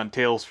next week on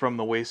Tales from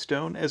the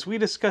Waystone as we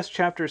discuss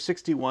Chapter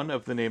 61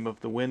 of The Name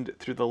of the Wind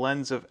through the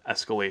lens of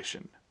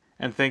escalation.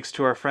 And thanks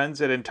to our friends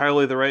at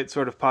Entirely the Right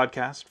Sort of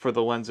Podcast for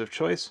the lens of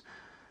choice,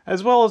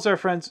 as well as our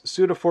friends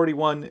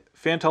Suda41,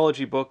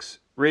 Fantology Books,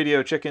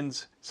 Radio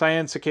Chickens,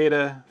 Cyan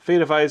Cicada,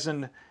 Fate of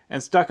Eisen,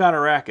 and Stuck on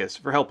Arrakis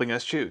for helping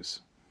us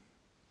choose.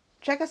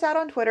 Check us out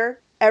on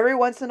Twitter. Every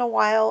once in a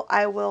while,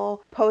 I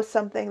will post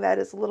something that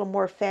is a little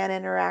more fan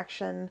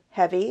interaction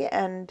heavy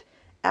and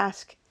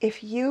ask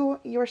if you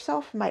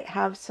yourself might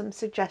have some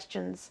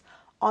suggestions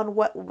on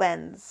what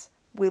lens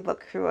we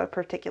look through a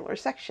particular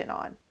section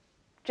on.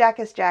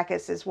 Jackus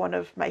Jackus is one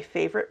of my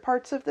favorite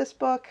parts of this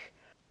book,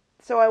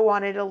 so I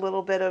wanted a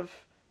little bit of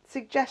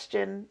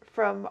suggestion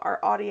from our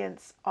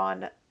audience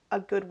on a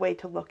good way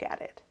to look at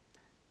it.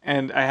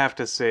 And I have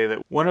to say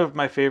that one of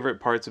my favorite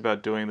parts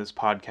about doing this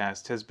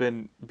podcast has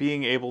been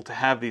being able to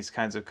have these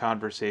kinds of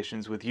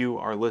conversations with you,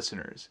 our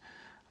listeners.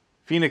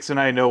 Phoenix and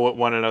I know what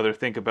one another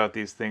think about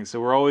these things, so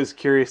we're always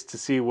curious to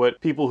see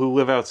what people who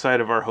live outside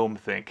of our home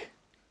think.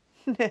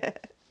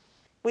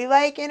 We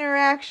like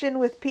interaction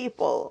with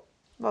people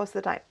most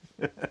of the time.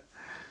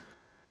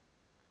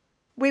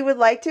 We would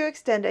like to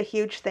extend a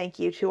huge thank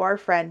you to our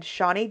friend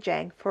Shawnee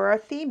Jang for our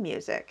theme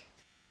music.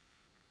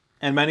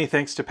 And many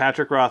thanks to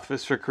Patrick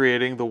Rothfuss for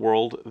creating the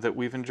world that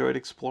we've enjoyed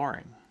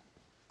exploring.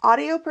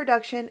 Audio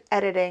production,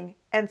 editing,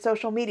 and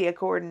social media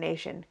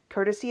coordination,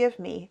 courtesy of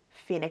me,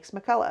 Phoenix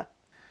McCullough.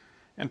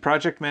 And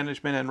project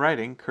management and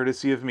writing,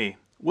 courtesy of me,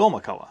 Will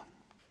McCullough.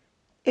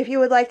 If you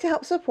would like to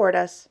help support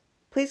us,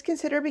 please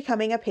consider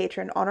becoming a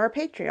patron on our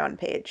Patreon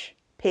page,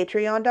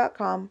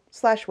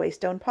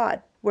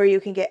 patreon.com/waystonepod, where you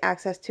can get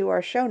access to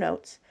our show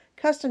notes,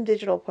 custom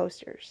digital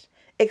posters,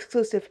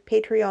 exclusive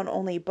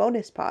Patreon-only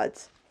bonus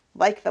pods,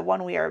 like the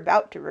one we are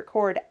about to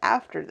record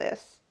after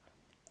this,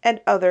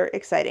 and other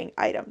exciting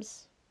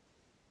items.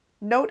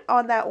 Note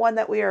on that one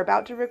that we are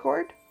about to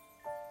record,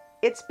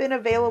 it's been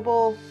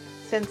available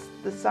since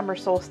the summer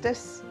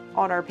solstice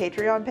on our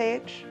Patreon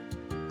page.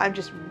 I'm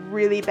just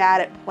really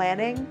bad at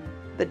planning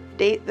the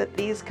date that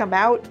these come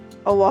out,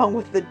 along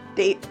with the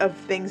date of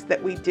things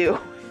that we do.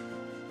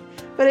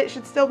 But it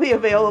should still be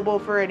available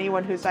for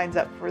anyone who signs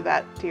up for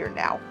that tier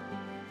now.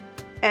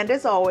 And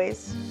as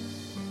always,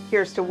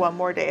 here's to one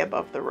more day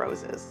above the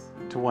roses.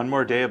 To one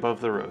more day above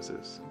the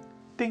roses.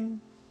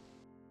 Ding!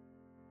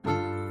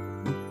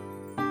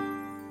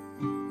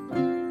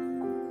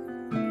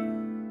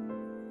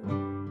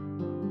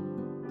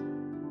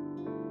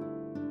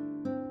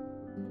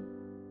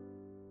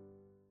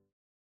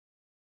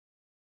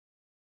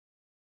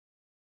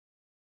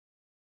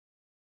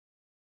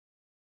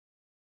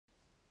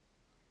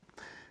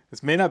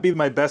 This may not be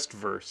my best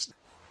verse.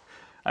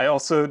 I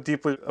also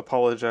deeply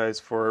apologize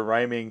for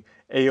rhyming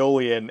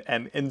Aeolian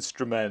and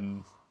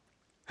instrument.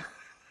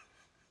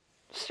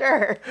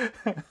 Sure.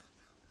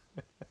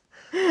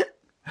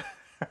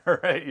 All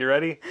right, you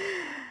ready?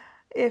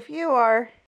 If you are.